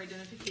marked for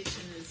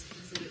identification as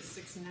Exhibit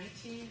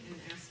 619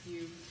 and ask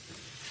you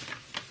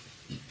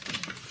to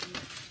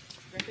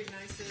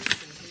recognize this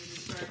and can you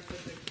describe what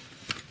the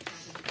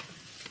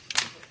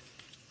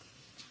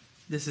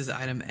This is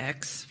item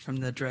X from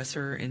the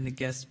dresser in the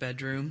guest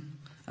bedroom,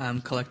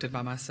 collected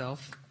by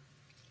myself.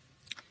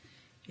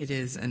 It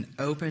is an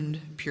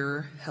opened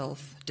Pure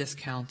Health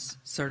Discounts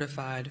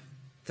certified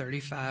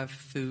 35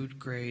 food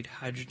grade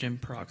hydrogen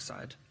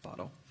peroxide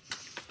bottle.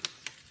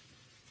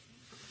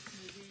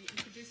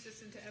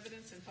 into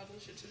evidence and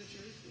publish it to the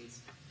jury,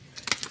 please?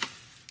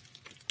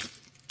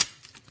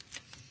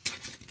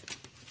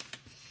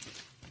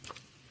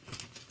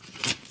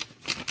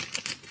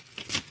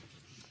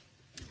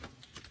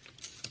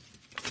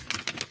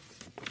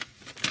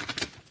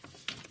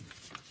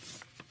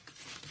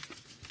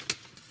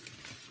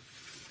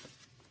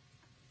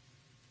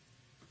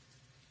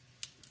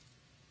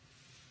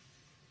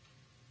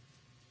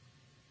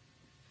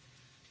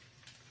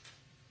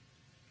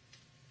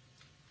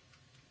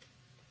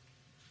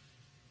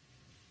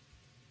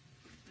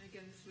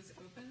 Again, this was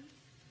open.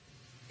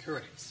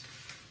 Correct.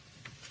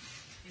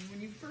 And when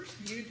you first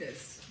viewed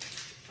this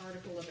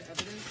article of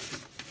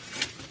evidence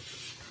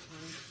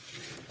on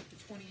the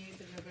 28th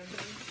of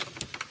November,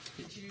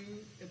 did you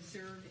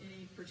observe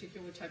any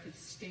particular type of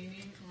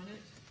staining on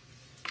it?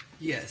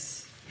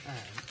 Yes.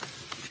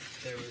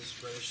 There was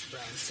reddish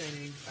brown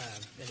staining,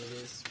 and it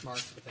is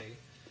marked with a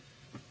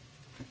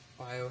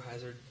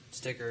biohazard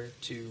sticker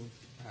to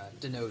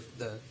denote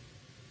the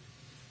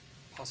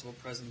possible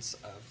presence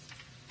of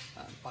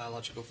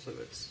biological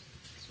fluids.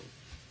 So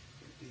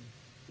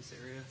this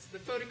area. So the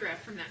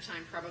photograph from that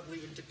time probably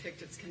would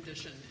depict its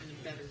condition in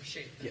a better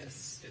shape than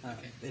Yes. it did.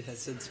 Okay. It has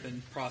since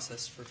been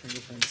processed for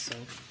fingerprints, so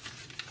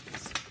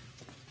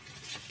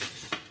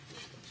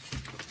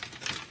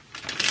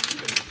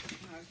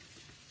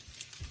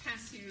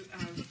Pass you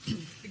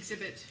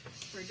exhibit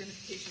for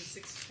identification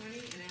 620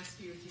 and ask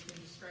you if you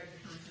can describe the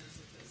contents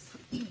of this.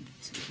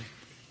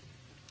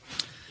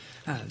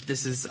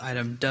 this is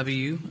item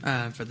W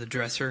for the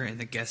dresser in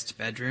the guest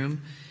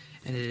bedroom,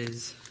 and it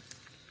is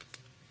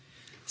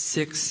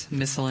 6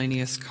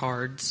 miscellaneous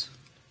cards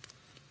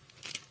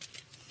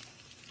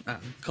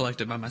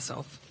collected by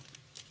myself.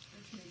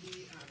 May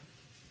we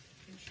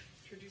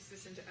introduce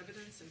this into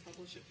evidence and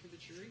publish it for the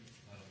jury?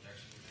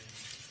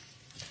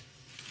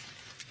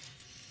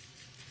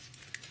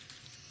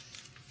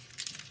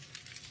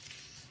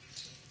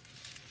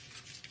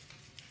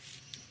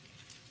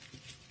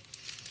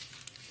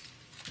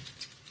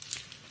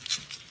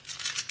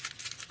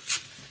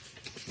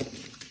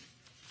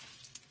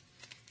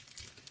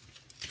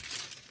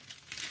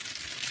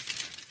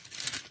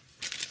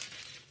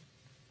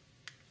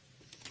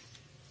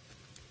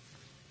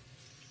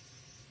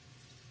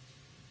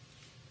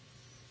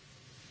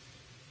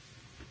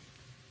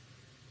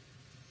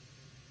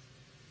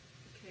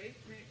 Okay,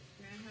 may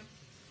I have?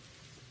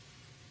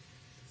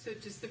 So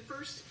does the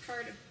first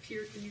card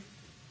appear? Can you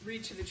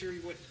read to the jury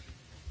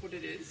what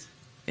it is?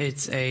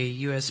 It's a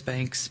U.S.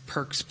 Bank's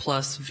Perks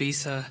Plus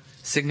Visa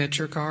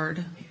signature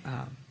card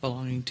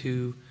belonging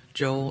to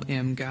Joel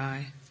M.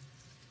 Guy.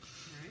 All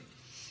right.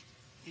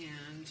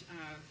 And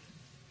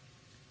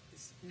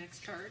this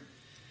next card.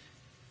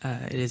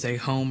 It is a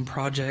Home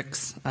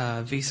Projects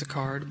Visa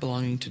card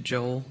belonging to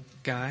Joel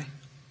Guy.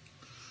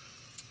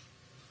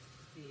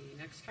 The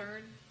next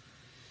card.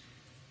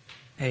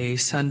 A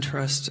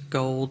SunTrust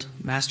Gold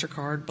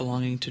MasterCard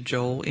belonging to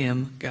Joel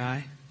M.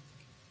 Guy.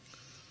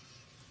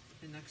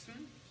 The next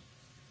one.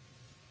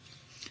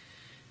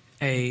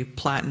 A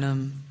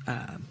Platinum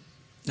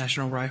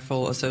National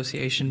Rifle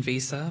Association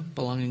Visa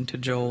belonging to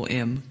Joel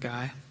M.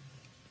 Guy.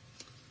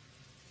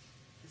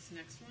 This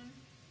next one.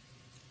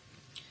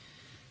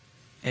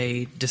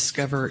 A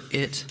Discover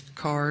It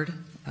card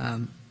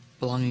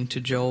belonging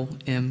to Joel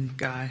M.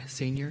 Guy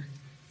Sr.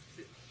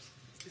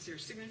 Is there a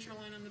signature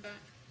line on the back?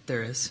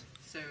 There is.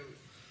 So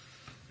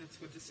that's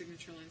what the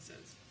signature line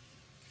says.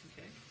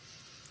 Okay.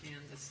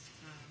 And this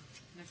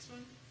next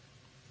one.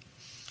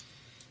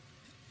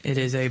 It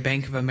is a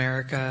Bank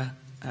AmeriCard,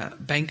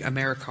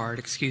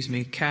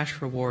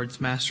 cash rewards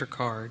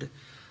MasterCard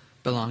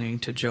belonging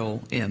to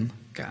Joel M.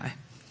 Guy.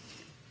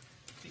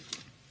 Thank you.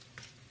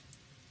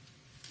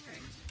 All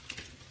right.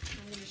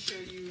 I'm going to show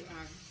you,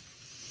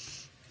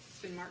 it's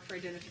been marked for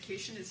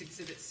identification as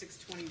Exhibit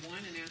 621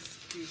 and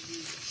ask you if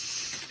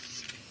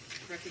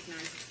you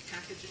recognize the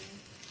packaging.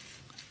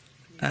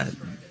 Can you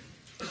describe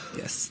it?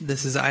 Yes,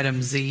 this is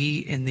item Z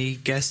in the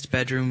guest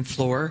bedroom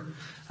floor,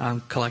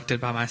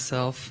 collected by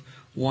myself.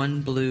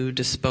 One blue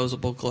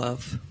disposable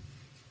glove.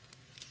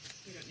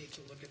 You don't need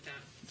to look at that.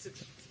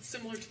 It's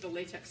similar to the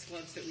latex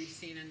gloves that we've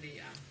seen in the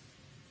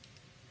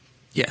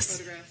Yes.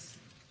 photographs.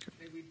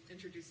 May we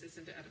introduce this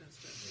into evidence,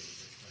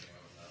 Judge?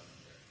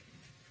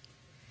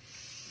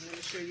 I'm going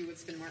to show you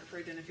what's been marked for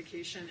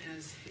identification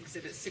as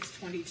Exhibit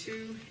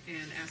 622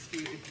 and ask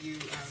you if you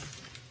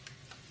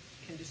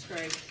can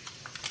describe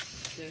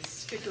the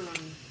sticker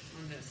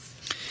on this.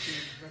 Do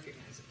you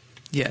recognize it?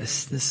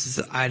 Yes, this is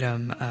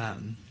item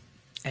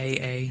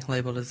AA,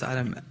 labeled as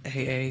item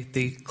AA.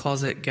 The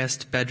closet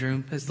guest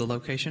bedroom is the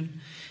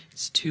location.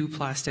 It's 2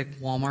 plastic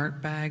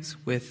Walmart bags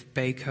with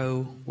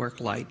Bayco work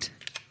light.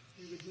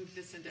 We would move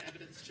this into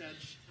evidence,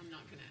 Judge. I'm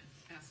not going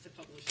to ask to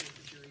publish it.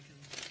 The jury can.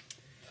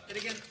 But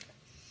again,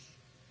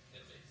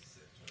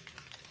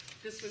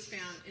 this was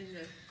found in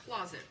the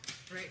closet,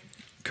 right?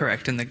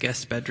 Correct, in the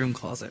guest bedroom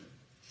closet.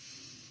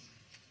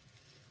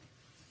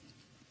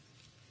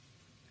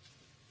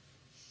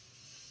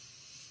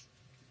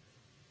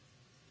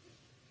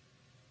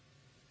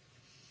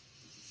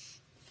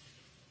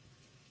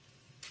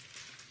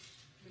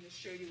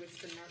 Show you what's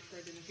been marked for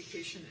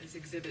identification as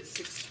Exhibit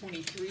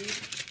 623 and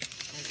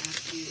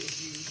ask you if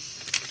you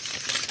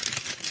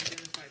can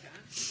identify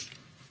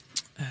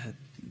that.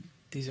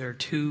 These are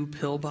 2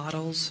 pill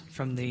bottles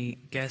from the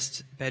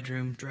guest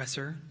bedroom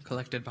dresser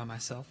collected by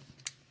myself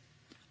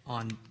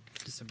on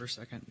December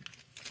 2nd. Is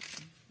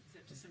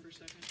that December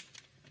 2nd?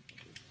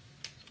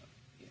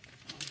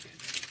 Oh, okay.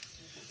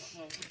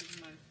 Well,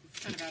 it's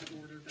kind of out of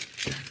order, but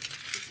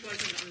this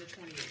wasn't on the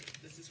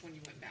 28th. This is when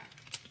you went back.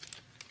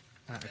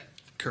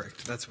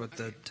 Correct. That's what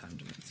the time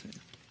limit said.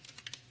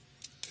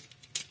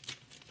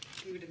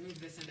 We would have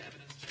moved this into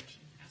evidence, Judge,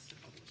 and asked to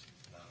publish.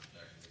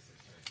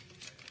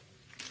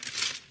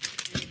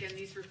 And again,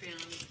 these were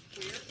found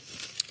where?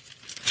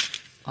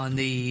 On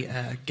the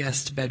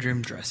guest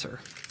bedroom dresser.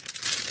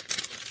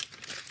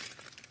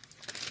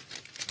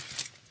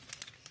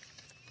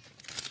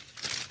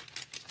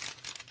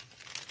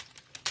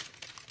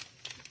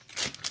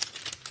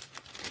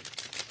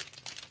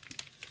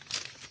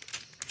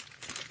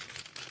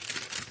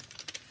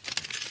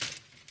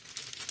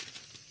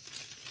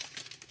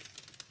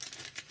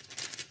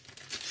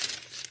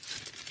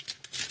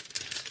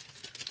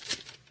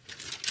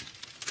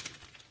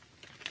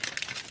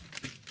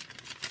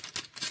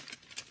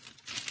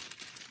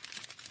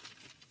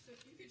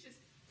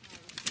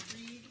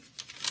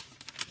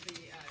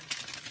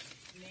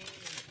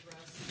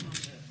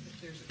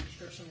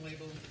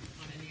 Label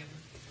on any of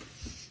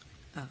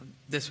them?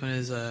 This one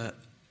is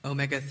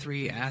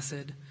omega-3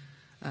 acid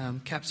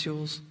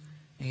capsules,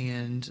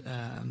 and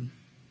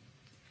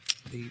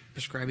the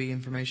prescribing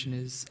information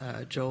is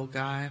Joel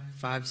Guy,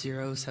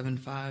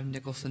 5075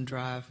 Nicholson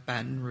Drive,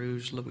 Baton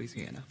Rouge,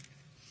 Louisiana.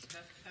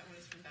 That one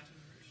is from Baton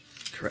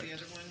Rouge. Correct. Is the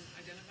other one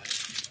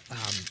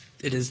identified?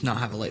 It does not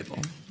have a label.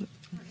 All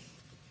right.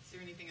 Is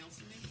there anything else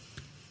in there?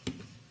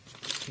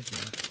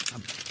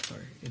 I'm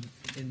sorry,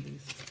 in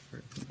these?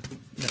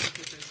 No. Put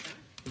those back.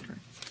 Correct.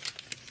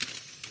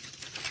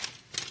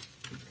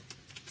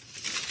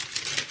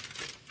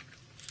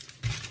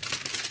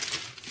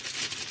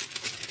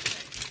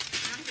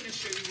 Now I'm going to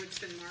show you what's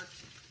been marked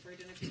for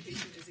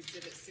identification as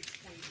Exhibit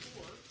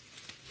 624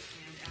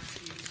 and ask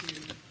you to,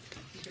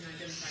 you can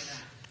identify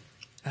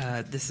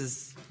that. This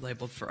is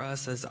labeled for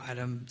us as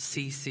item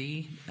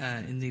CC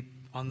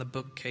on the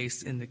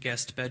bookcase in the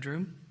guest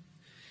bedroom.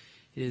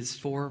 It is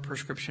 4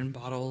 prescription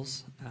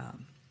bottles,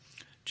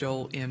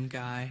 Joel M.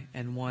 Guy,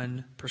 and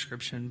 1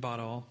 prescription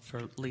bottle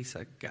for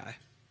Lisa Guy.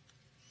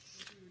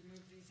 We would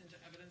move these into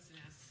evidence and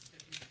ask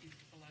that you be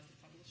allowed to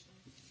publish them.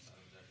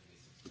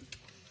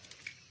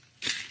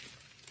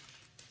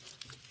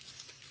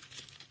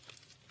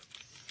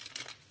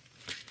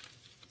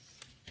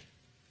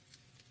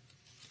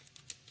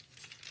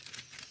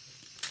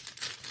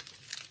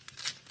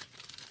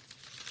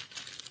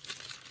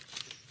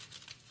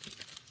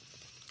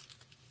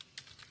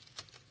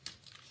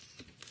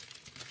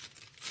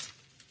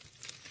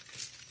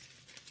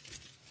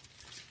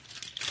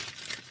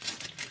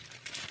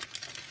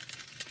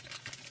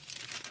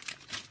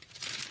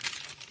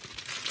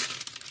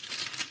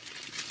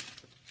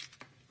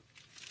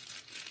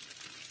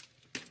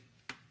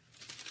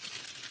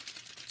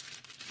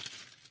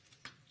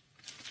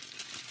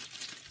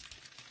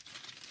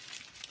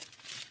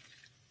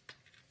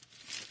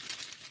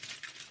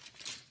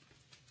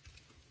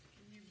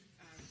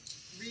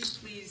 Read,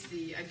 please,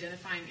 the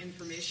identifying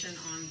information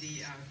on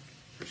the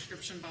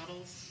prescription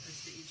bottles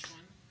as to each one.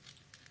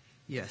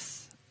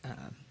 Yes.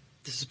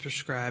 This is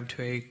prescribed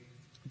to a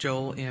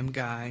Joel M.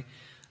 Guy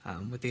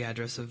with the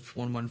address of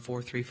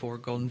 11434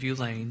 Golden View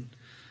Lane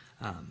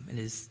and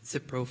his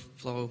Cipro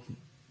flow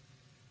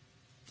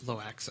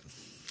axon.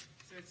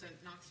 So it's a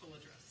Knoxville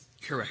address.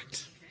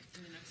 Correct. Okay,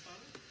 and the next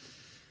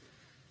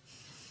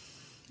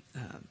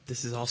photo?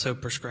 This is also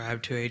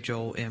prescribed to a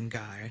Joel M.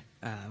 Guy,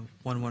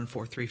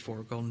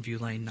 11434 Golden View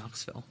Lane,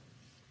 Knoxville.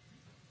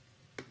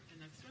 The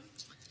next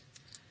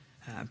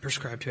one?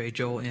 Prescribed to a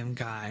Joel M.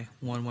 Guy,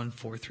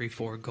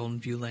 11434 Golden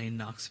View Lane,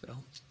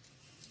 Knoxville.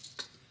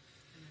 The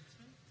next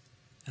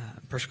one?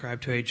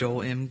 Prescribed to a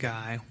Joel M.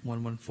 Guy,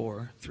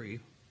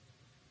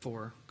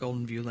 11434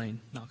 Golden View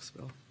Lane,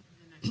 Knoxville.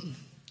 The next one?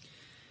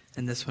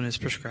 And this one is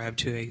prescribed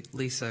to a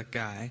Lisa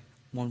Guy,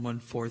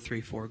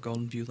 11434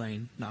 Golden View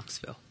Lane,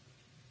 Knoxville.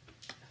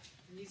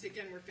 And these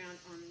again were found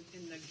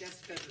in the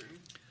guest bedroom.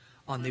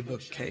 On the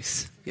bookshelf.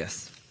 bookcase,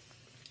 yes.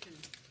 Can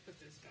put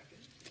those back in.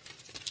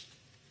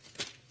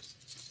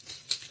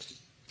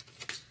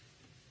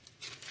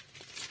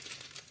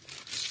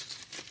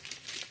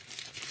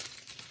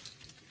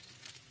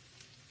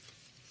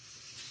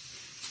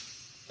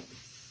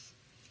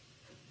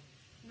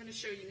 I'm going to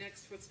show you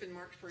next what's been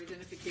marked for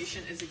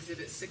identification as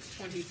Exhibit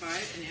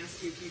 625 and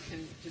ask you if you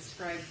can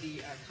describe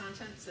the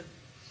contents of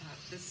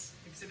this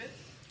exhibit.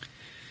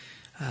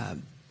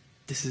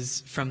 This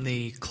is from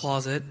the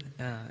closet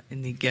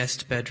in the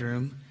guest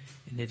bedroom,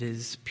 and it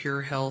is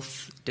Pure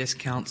Health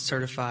Discount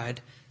Certified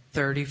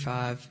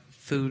 35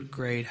 food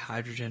grade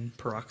hydrogen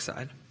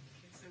peroxide. Okay,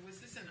 so was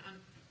this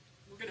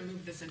we're going to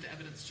move this into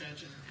evidence,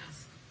 Judge, and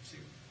ask to.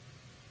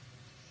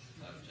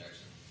 No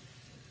objection.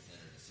 It's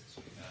entered at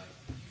 6:25.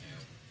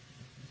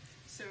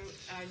 So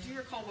do you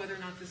recall whether or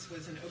not this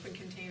was an open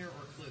container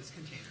or a closed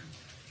container?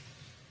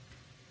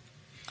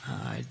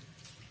 I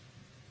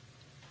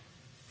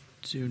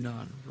do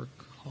not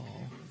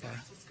recall.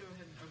 Let's go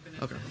ahead and open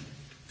it. Okay. then.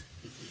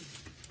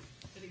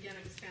 But again,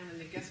 it was found in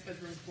the guest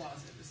bedroom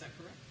closet. Is that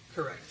correct?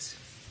 Correct.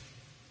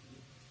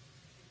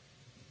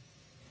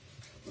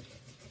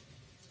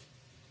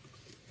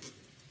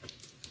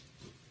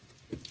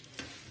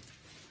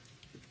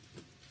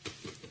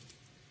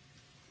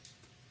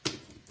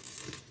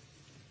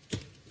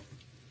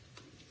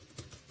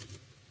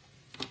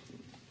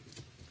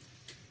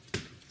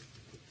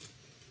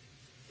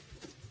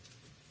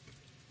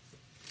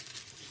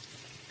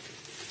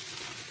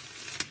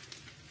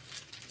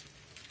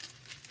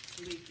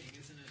 Leaking,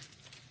 isn't it?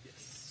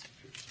 Yes.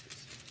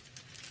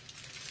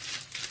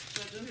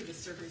 Judge, under the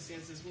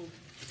circumstances, we'll,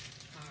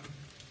 I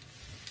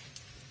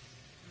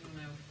don't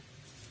know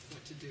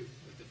what to do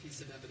with the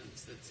piece of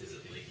evidence that's. Is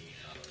it leaking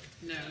out of?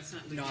 No, it's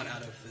not leaking. Not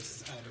out of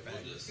this outer bag.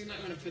 We'll just, We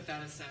might want to put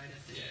that aside, I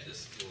think. yeah,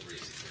 we'll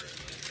resecure it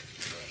later.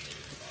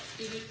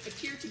 Did it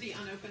appear to be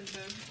unopened,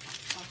 though,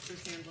 Officer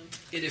Sandlin?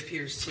 It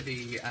appears to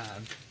be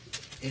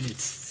in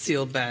its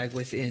sealed bag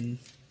within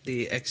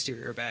the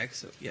exterior bag,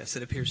 so yes,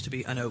 it appears to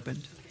be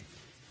unopened. Okay.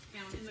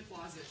 Found in the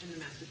closet in the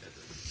master bedroom.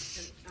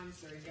 I'm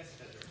sorry, guest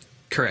bedroom.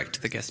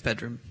 Correct, the guest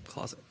bedroom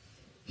closet.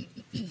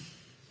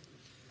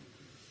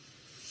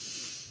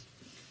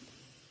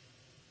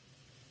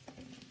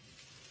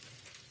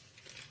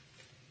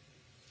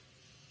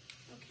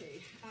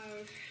 Okay,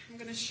 I'm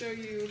going to show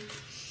you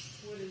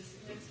what is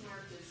next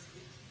marked as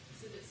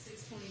Exhibit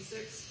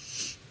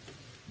 626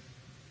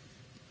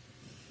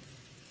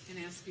 and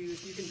ask you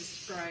if you can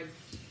describe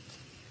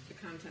the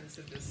contents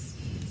of this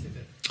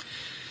exhibit.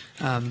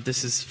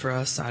 This is for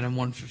us, item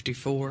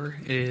 154.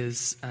 It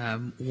is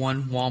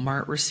one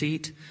Walmart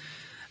receipt.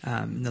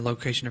 And the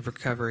location of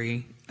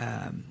recovery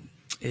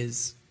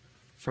is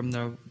from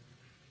the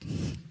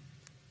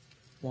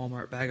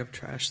Walmart bag of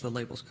trash. The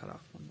label's cut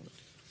off. One moment.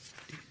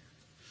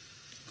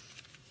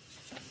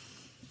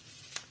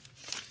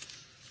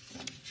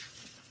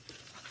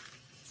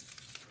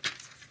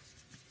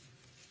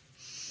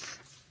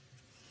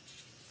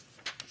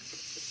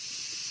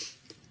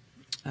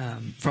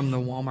 From the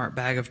Walmart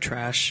bag of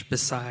trash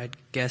beside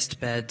guest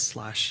bed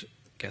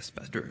 / guest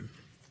bedroom.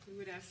 We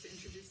would ask to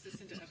introduce this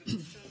into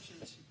evidence, Judge, and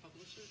to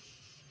publish it.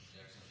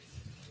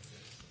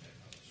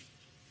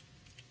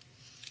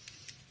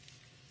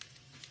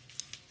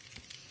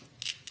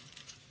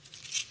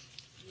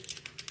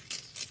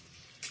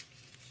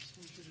 Just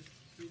want you to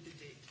read the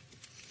date.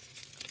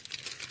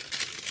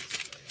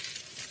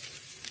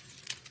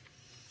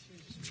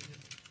 Just read it.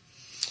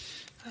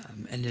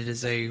 And it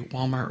is a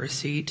Walmart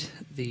receipt.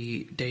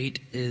 The date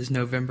is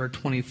November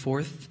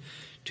 24th,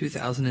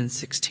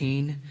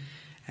 2016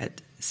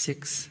 at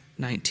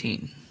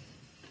 6:19.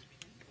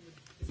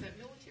 Is that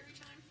military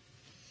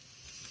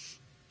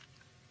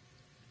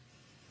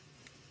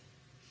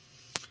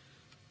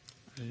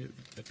time? It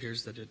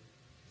appears that Does it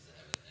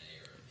have an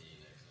A or a B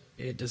next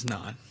to it? it does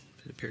not.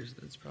 It appears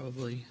that it's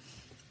probably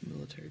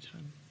military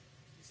time.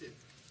 Is it,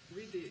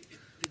 read the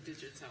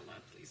digits out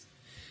loud, please.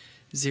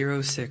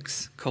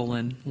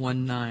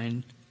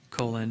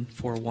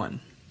 06:19:41.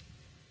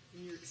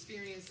 In your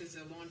experience as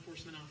a law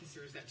enforcement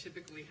officer, is that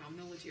typically how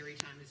military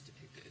time is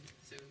depicted?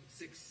 So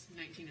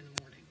 6:19 in the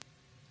morning.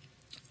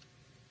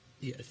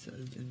 Yes, in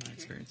my Okay.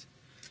 experience.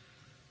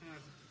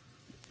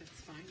 That's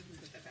fine. You can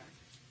put that back.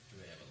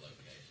 we have a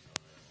location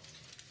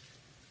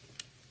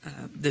on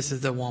that one? This is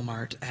the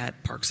Walmart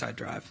at Parkside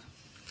Drive.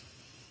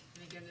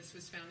 And again, this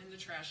was found in the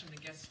trash in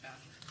the guest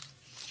bathroom,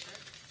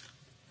 correct?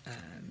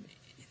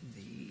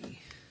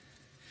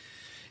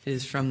 It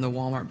is from the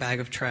Walmart bag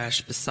of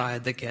trash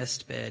beside the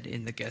guest bed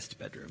in the guest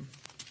bedroom.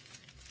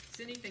 Is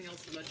anything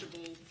else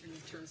legible in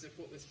terms of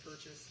what was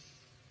purchased?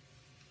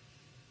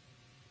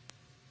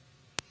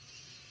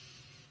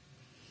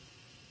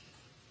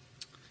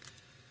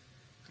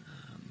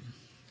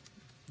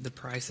 The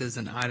prices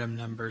and item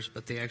numbers,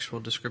 but the actual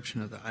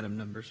description of the item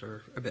numbers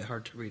are a bit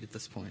hard to read at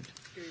this point.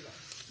 Very well.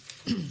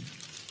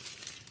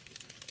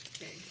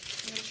 Okay,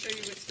 I'm going to show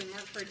you what's been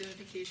marked for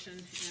identification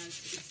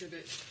as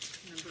exhibit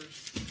number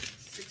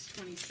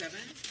 627,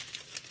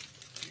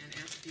 and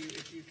ask you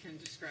if you can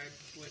describe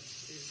what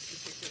is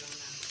depicted on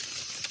that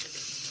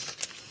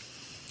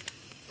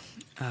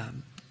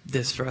exhibit.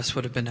 This for us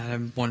would have been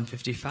item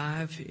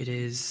 155. It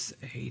is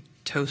a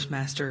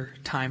Toastmaster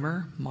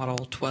timer, model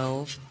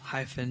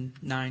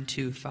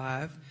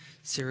 12-925,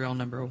 serial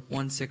number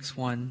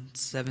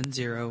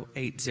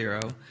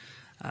 1617080.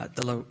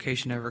 The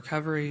location of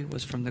recovery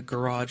was from the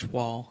garage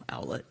wall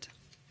outlet.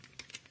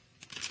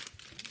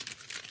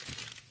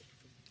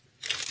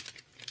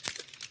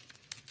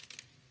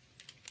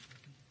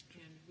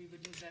 And we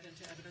would move that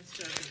into evidence,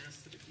 Judge, and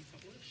ask that it be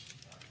published.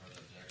 For the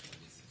objection,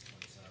 it'd be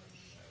 627.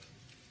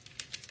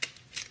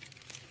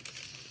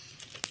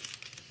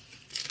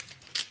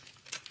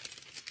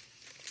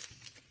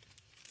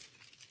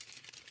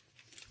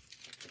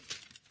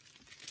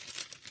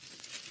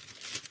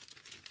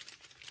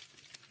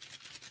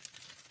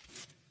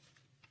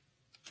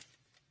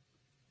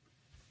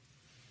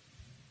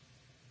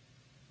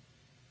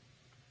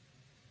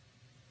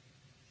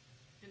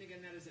 And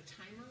again, that is a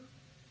timer.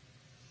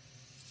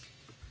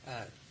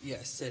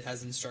 Yes, it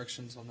has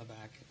instructions on the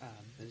back.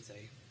 It is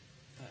a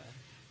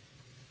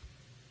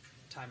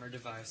timer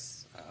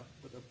device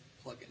with a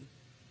plug-in.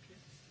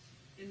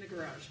 In the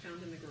garage,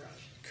 found in the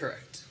garage.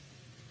 Correct.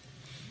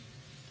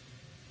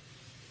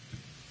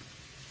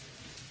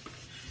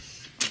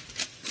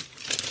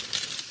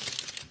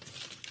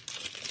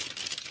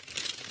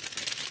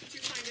 Did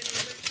you find any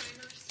other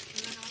timers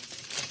in the house?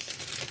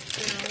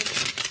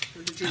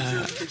 No. Or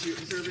did you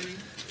observe any?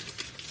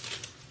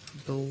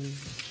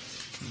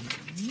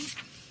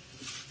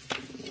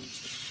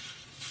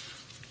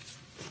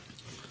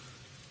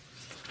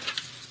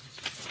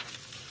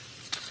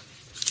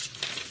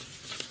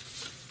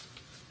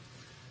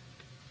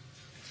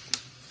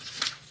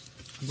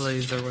 I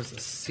believe there was a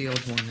sealed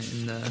one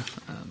in the. A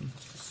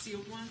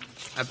sealed one?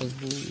 I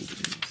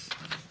believe.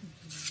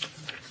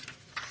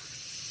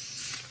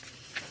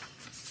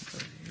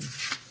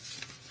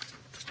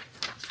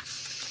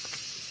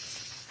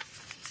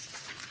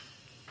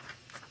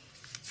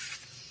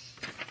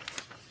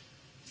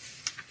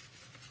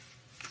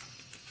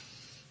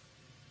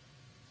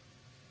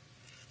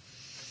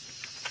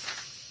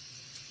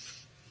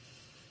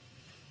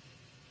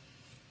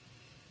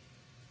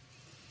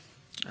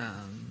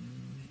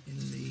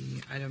 In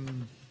the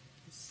item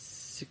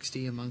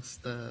 60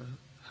 amongst the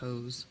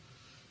hose.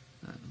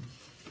 Okay.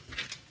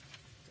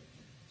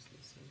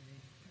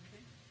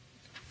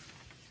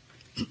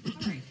 All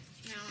right.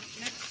 Now,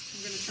 next,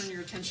 I'm going to turn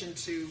your attention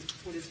to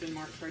what has been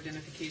marked for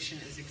identification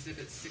as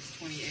Exhibit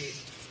 628.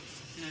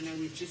 And I know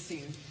we've just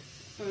seen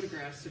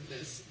photographs of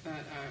this,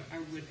 but I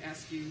would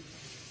ask you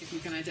if you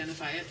can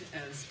identify it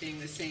as being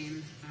the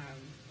same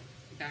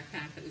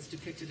backpack that was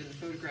depicted in the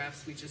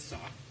photographs we just saw.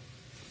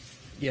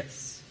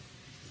 Yes.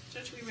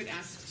 Judge, we would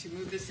ask to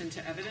move this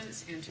into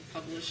evidence and to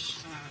publish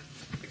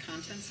the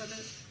contents of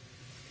it.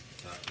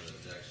 Not for the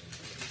objection,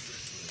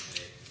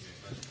 it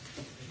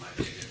might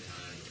be a good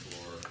time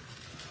before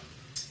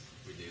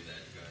we do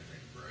that to go ahead and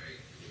take a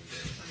break. We've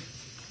been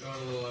going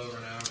a little over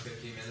an hour,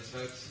 15 minutes,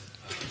 folks.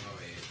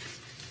 Probably a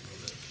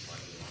little bit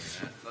slightly longer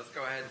than that. So let's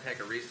go ahead and take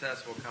a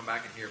recess. We'll come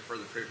back and hear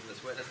further proof from this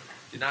witness.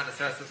 Do not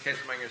discuss this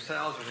case among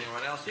yourselves or with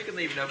anyone else. You can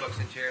leave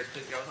notebooks and chairs.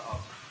 Please go to the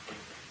office.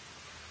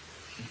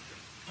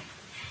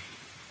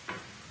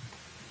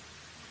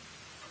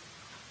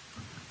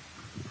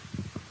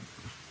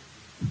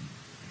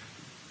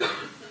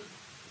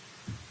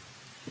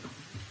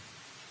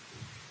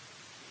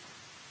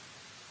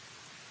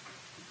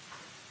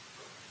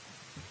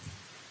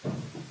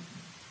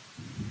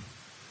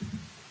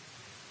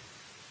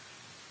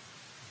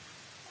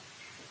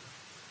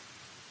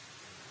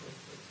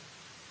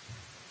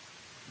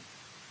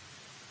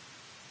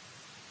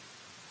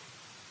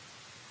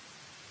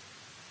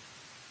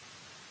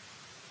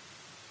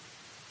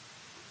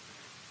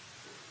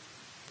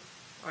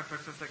 All right,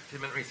 folks, let's take a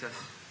 2-minute recess.